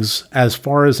legs, as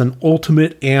far as an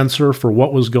ultimate answer for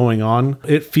what was going on,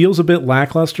 it feels a bit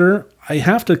lackluster, I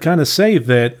have to kind of say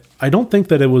that I don't think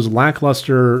that it was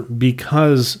lackluster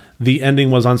because the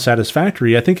ending was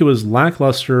unsatisfactory. I think it was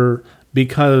lackluster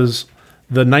because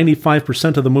the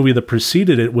 95% of the movie that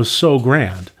preceded it was so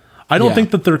grand. I don't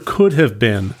think that there could have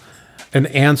been an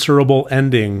answerable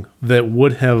ending that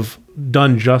would have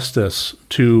done justice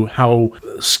to how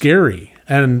scary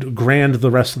and grand the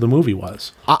rest of the movie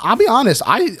was. I'll be honest,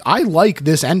 I like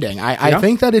this ending. I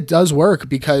think that it does work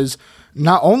because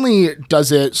not only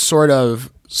does it sort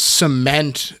of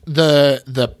cement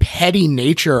the petty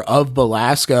nature of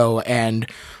Belasco and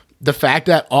the fact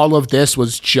that all of this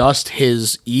was just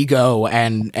his ego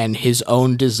and his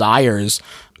own desires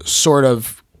sort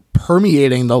of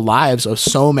permeating the lives of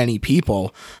so many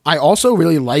people. I also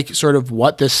really like sort of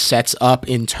what this sets up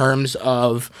in terms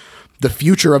of the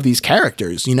future of these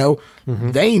characters. You know,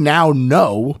 they now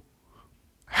know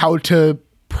how to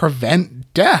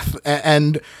prevent death.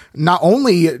 And not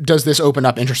only does this open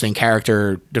up interesting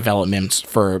character developments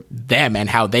for them and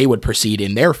how they would proceed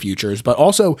in their futures, but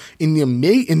also in the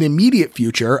immediate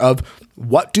future of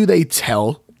what do they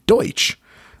tell Deutsch?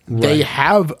 Right. They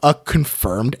have a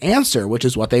confirmed answer, which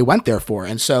is what they went there for.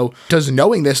 And so does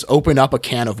knowing this open up a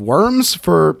can of worms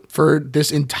for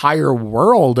this entire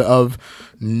world of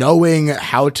knowing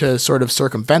how to sort of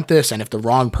circumvent this? And if the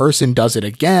wrong person does it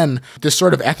again, this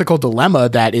sort of ethical dilemma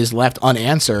that is left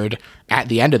unanswered at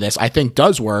the end of this, I think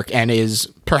does work and is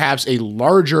perhaps a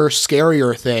larger,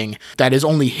 scarier thing that is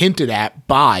only hinted at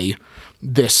by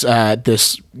this,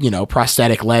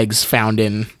 prosthetic legs found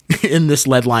in this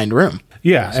lead-lined room.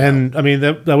 Yeah, so. And I mean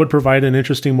that would provide an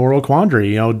interesting moral quandary.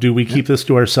 You know, do we keep this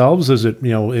to ourselves? Is it,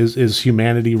 is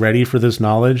humanity ready for this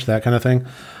knowledge? That kind of thing.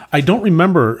 I don't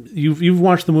remember. You've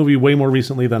watched the movie way more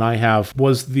recently than I have.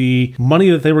 Was the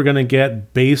money that they were going to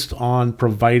get based on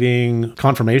providing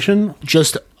confirmation?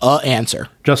 Just an answer.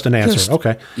 Just an answer.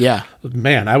 Okay. Yeah.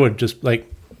 Man, I would just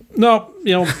no,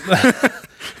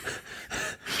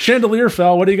 chandelier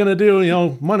fell. What are you going to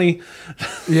do? Money.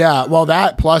 Yeah. Well,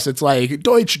 that plus it's like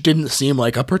Deutsch didn't seem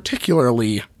like a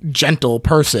particularly gentle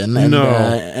person. And, no.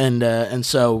 And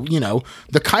so,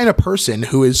 the kind of person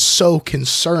who is so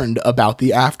concerned about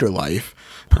the afterlife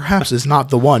perhaps is not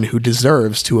the one who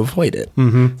deserves to avoid it,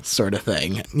 sort of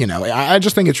thing. I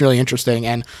just think it's really interesting.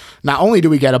 And not only do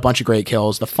we get a bunch of great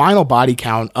kills, the final body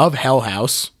count of Hell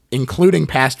House, including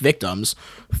past victims,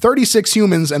 36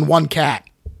 humans and 1 cat.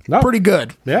 Oh, pretty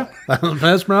good. Yeah,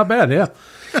 that's not bad. Yeah.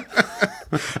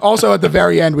 Also, at the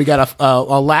very end, we got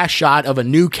a last shot of a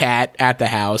new cat at the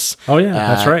house. Oh yeah,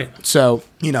 that's right. So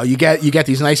you get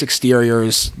these nice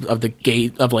exteriors of the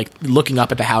gate of like looking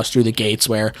up at the house through the gates,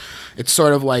 where it's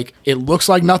sort of like it looks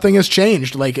like nothing has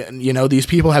changed. Like these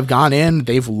people have gone in,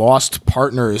 they've lost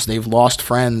partners, they've lost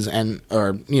friends,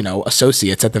 or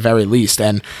associates at the very least,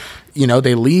 and.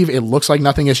 They leave. It looks like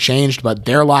nothing has changed, but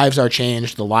their lives are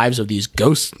changed. The lives of these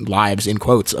ghosts, lives in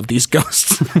quotes, of these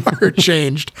ghosts are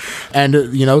changed. And,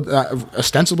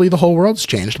 ostensibly the whole world's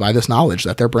changed by this knowledge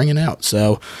that they're bringing out.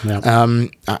 So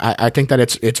I think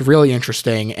that it's really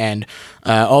interesting. And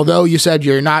although you said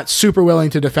you're not super willing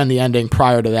to defend the ending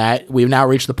prior to that, we've now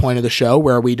reached the point of the show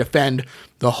where we defend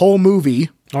the whole movie.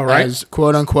 All right. As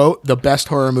quote unquote the best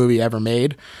horror movie ever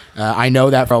made. I know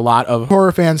that for a lot of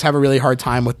horror fans have a really hard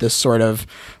time with this sort of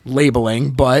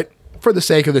labeling, but for the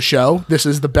sake of the show, this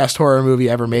is the best horror movie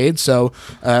ever made. So,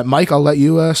 Mike, I'll let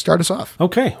you start us off.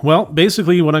 Okay. Well,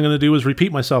 basically what I'm going to do is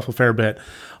repeat myself a fair bit.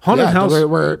 Haunted House.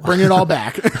 We're bringing it all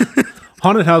back.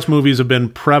 Haunted house movies have been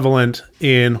prevalent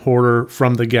in horror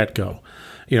from the get-go.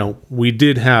 We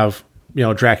did have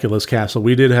Dracula's castle.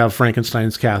 We did have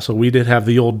Frankenstein's castle. We did have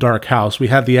the old dark house. We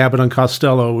had the Abbott and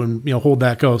Costello and, Hold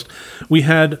That Ghost. We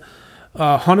had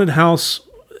haunted house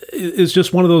is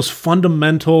just one of those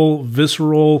fundamental,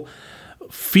 visceral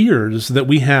fears that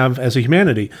we have as a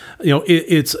humanity.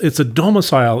 It's a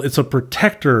domicile. It's a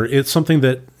protector. It's something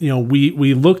that,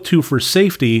 we look to for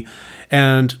safety.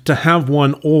 And to have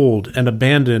one old and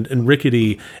abandoned and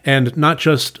rickety and not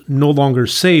just no longer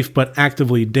safe, but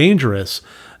actively dangerous,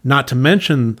 not to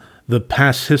mention the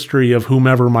past history of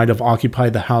whomever might have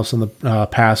occupied the house in the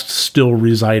past still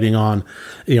residing on,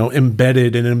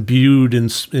 embedded and imbued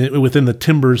within the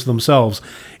timbers themselves.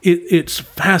 It's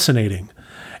fascinating.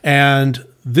 And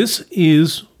this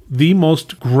is the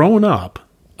most grown-up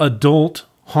adult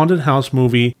haunted house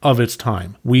movie of its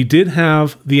time. We did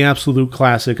have the absolute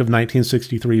classic of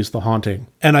 1963's The Haunting,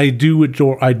 and I adore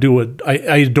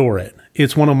it.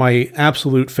 It's one of my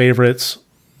absolute favorites,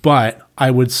 but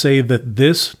I would say that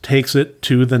this takes it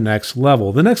to the next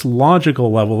level, the next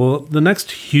logical level, the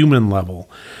next human level.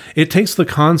 It takes the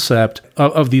concept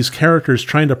of these characters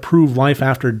trying to prove life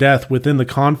after death within the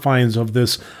confines of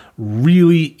this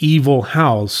really evil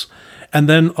house, and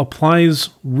then applies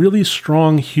really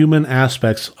strong human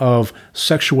aspects of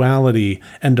sexuality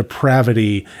and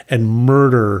depravity and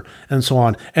murder and so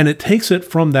on. And it takes it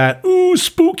from that, ooh,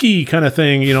 spooky kind of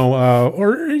thing,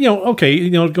 going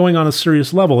on a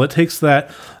serious level. It takes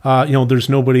that, there's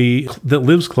nobody that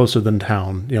lives closer than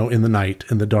town, in the night,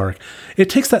 in the dark. It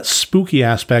takes that spooky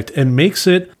aspect and makes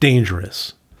it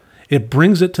dangerous. It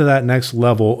brings it to that next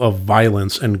level of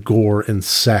violence and gore and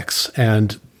sex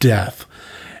and death.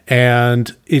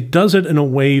 And it does it in a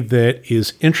way that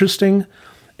is interesting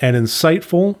and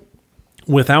insightful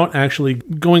without actually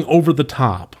going over the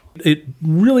top. It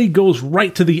really goes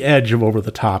right to the edge of over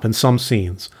the top in some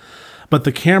scenes. But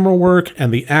the camera work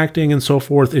and the acting and so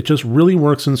forth, it just really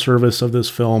works in service of this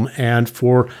film. And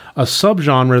for a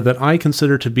subgenre that I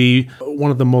consider to be one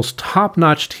of the most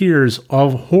top-notch tiers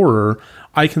of horror,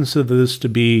 I consider this to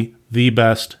be the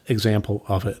best example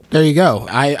of it. There you go.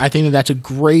 I think that that's a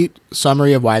great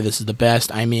summary of why this is the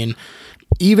best. I mean,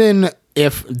 even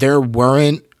if there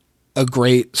weren't a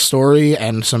great story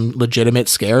and some legitimate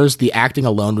scares, the acting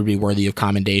alone would be worthy of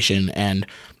commendation. And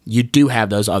you do have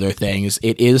those other things.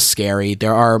 It is scary.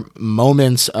 There are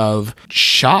moments of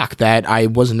shock that I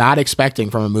was not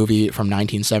expecting from a movie from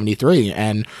 1973.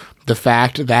 And the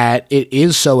fact that it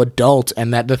is so adult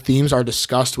and that the themes are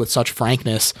discussed with such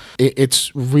frankness,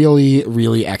 it's really,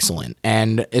 really excellent.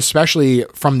 And especially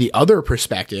from the other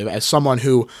perspective, as someone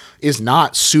who is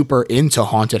not super into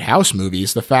haunted house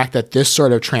movies, the fact that this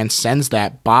sort of transcends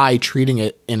that by treating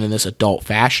it in this adult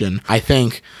fashion, I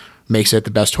think makes it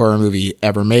the best horror movie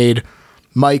ever made.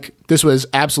 Mike, this was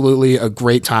absolutely a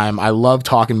great time. I love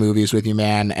talking movies with you,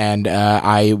 man, and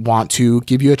I want to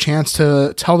give you a chance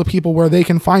to tell the people where they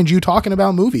can find you talking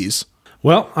about movies.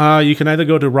 Well, you can either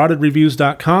go to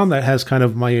rottedreviews.com. That has kind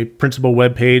of my principal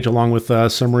webpage along with a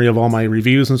summary of all my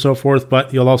reviews and so forth.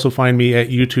 But you'll also find me at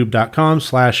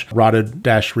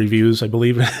youtube.com/rotted-reviews, I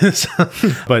believe it is.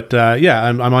 But yeah,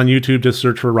 I'm on YouTube. Just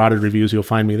search for Rotted Reviews. You'll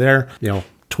find me there.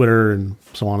 Twitter and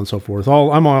so on and so forth.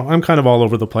 I'm kind of all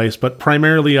over the place, but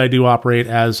primarily I do operate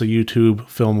as a YouTube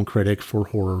film critic for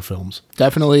horror films.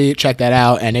 Definitely check that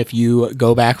out. And if you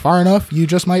go back far enough, you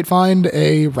just might find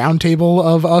a roundtable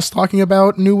of us talking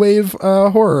about new wave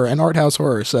horror and art house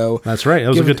horror. So that's right. That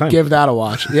was a good time. Give that a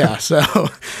watch. Yeah. So,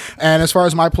 and as far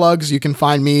as my plugs, you can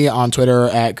find me on Twitter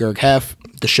at GergHef.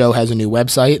 The show has a new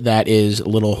website that is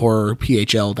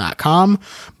littlehorrorphl.com.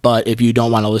 But if you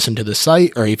don't want to listen to the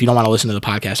site, or if you don't want to listen to the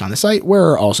podcast on the site,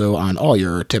 we're also on all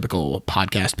your typical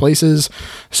podcast places.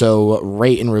 So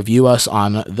rate and review us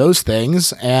on those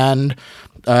things, and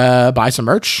buy some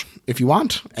merch if you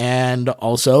want. And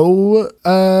also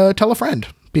tell a friend,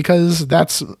 because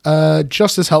that's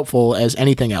just as helpful as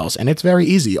anything else. And it's very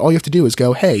easy. All you have to do is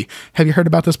go, hey, have you heard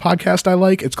about this podcast I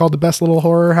like? It's called The Best Little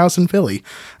Horror House in Philly.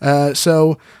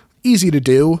 So easy to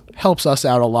do, helps us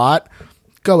out a lot.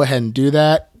 Go ahead and do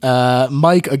that.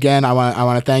 Mike, again, I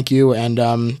want to thank you. And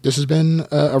this has been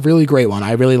a really great one.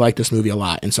 I really like this movie a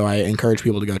lot. And so I encourage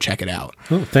people to go check it out.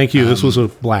 Oh, thank you. This was a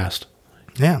blast.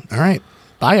 Yeah. All right.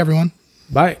 Bye, everyone.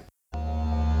 Bye.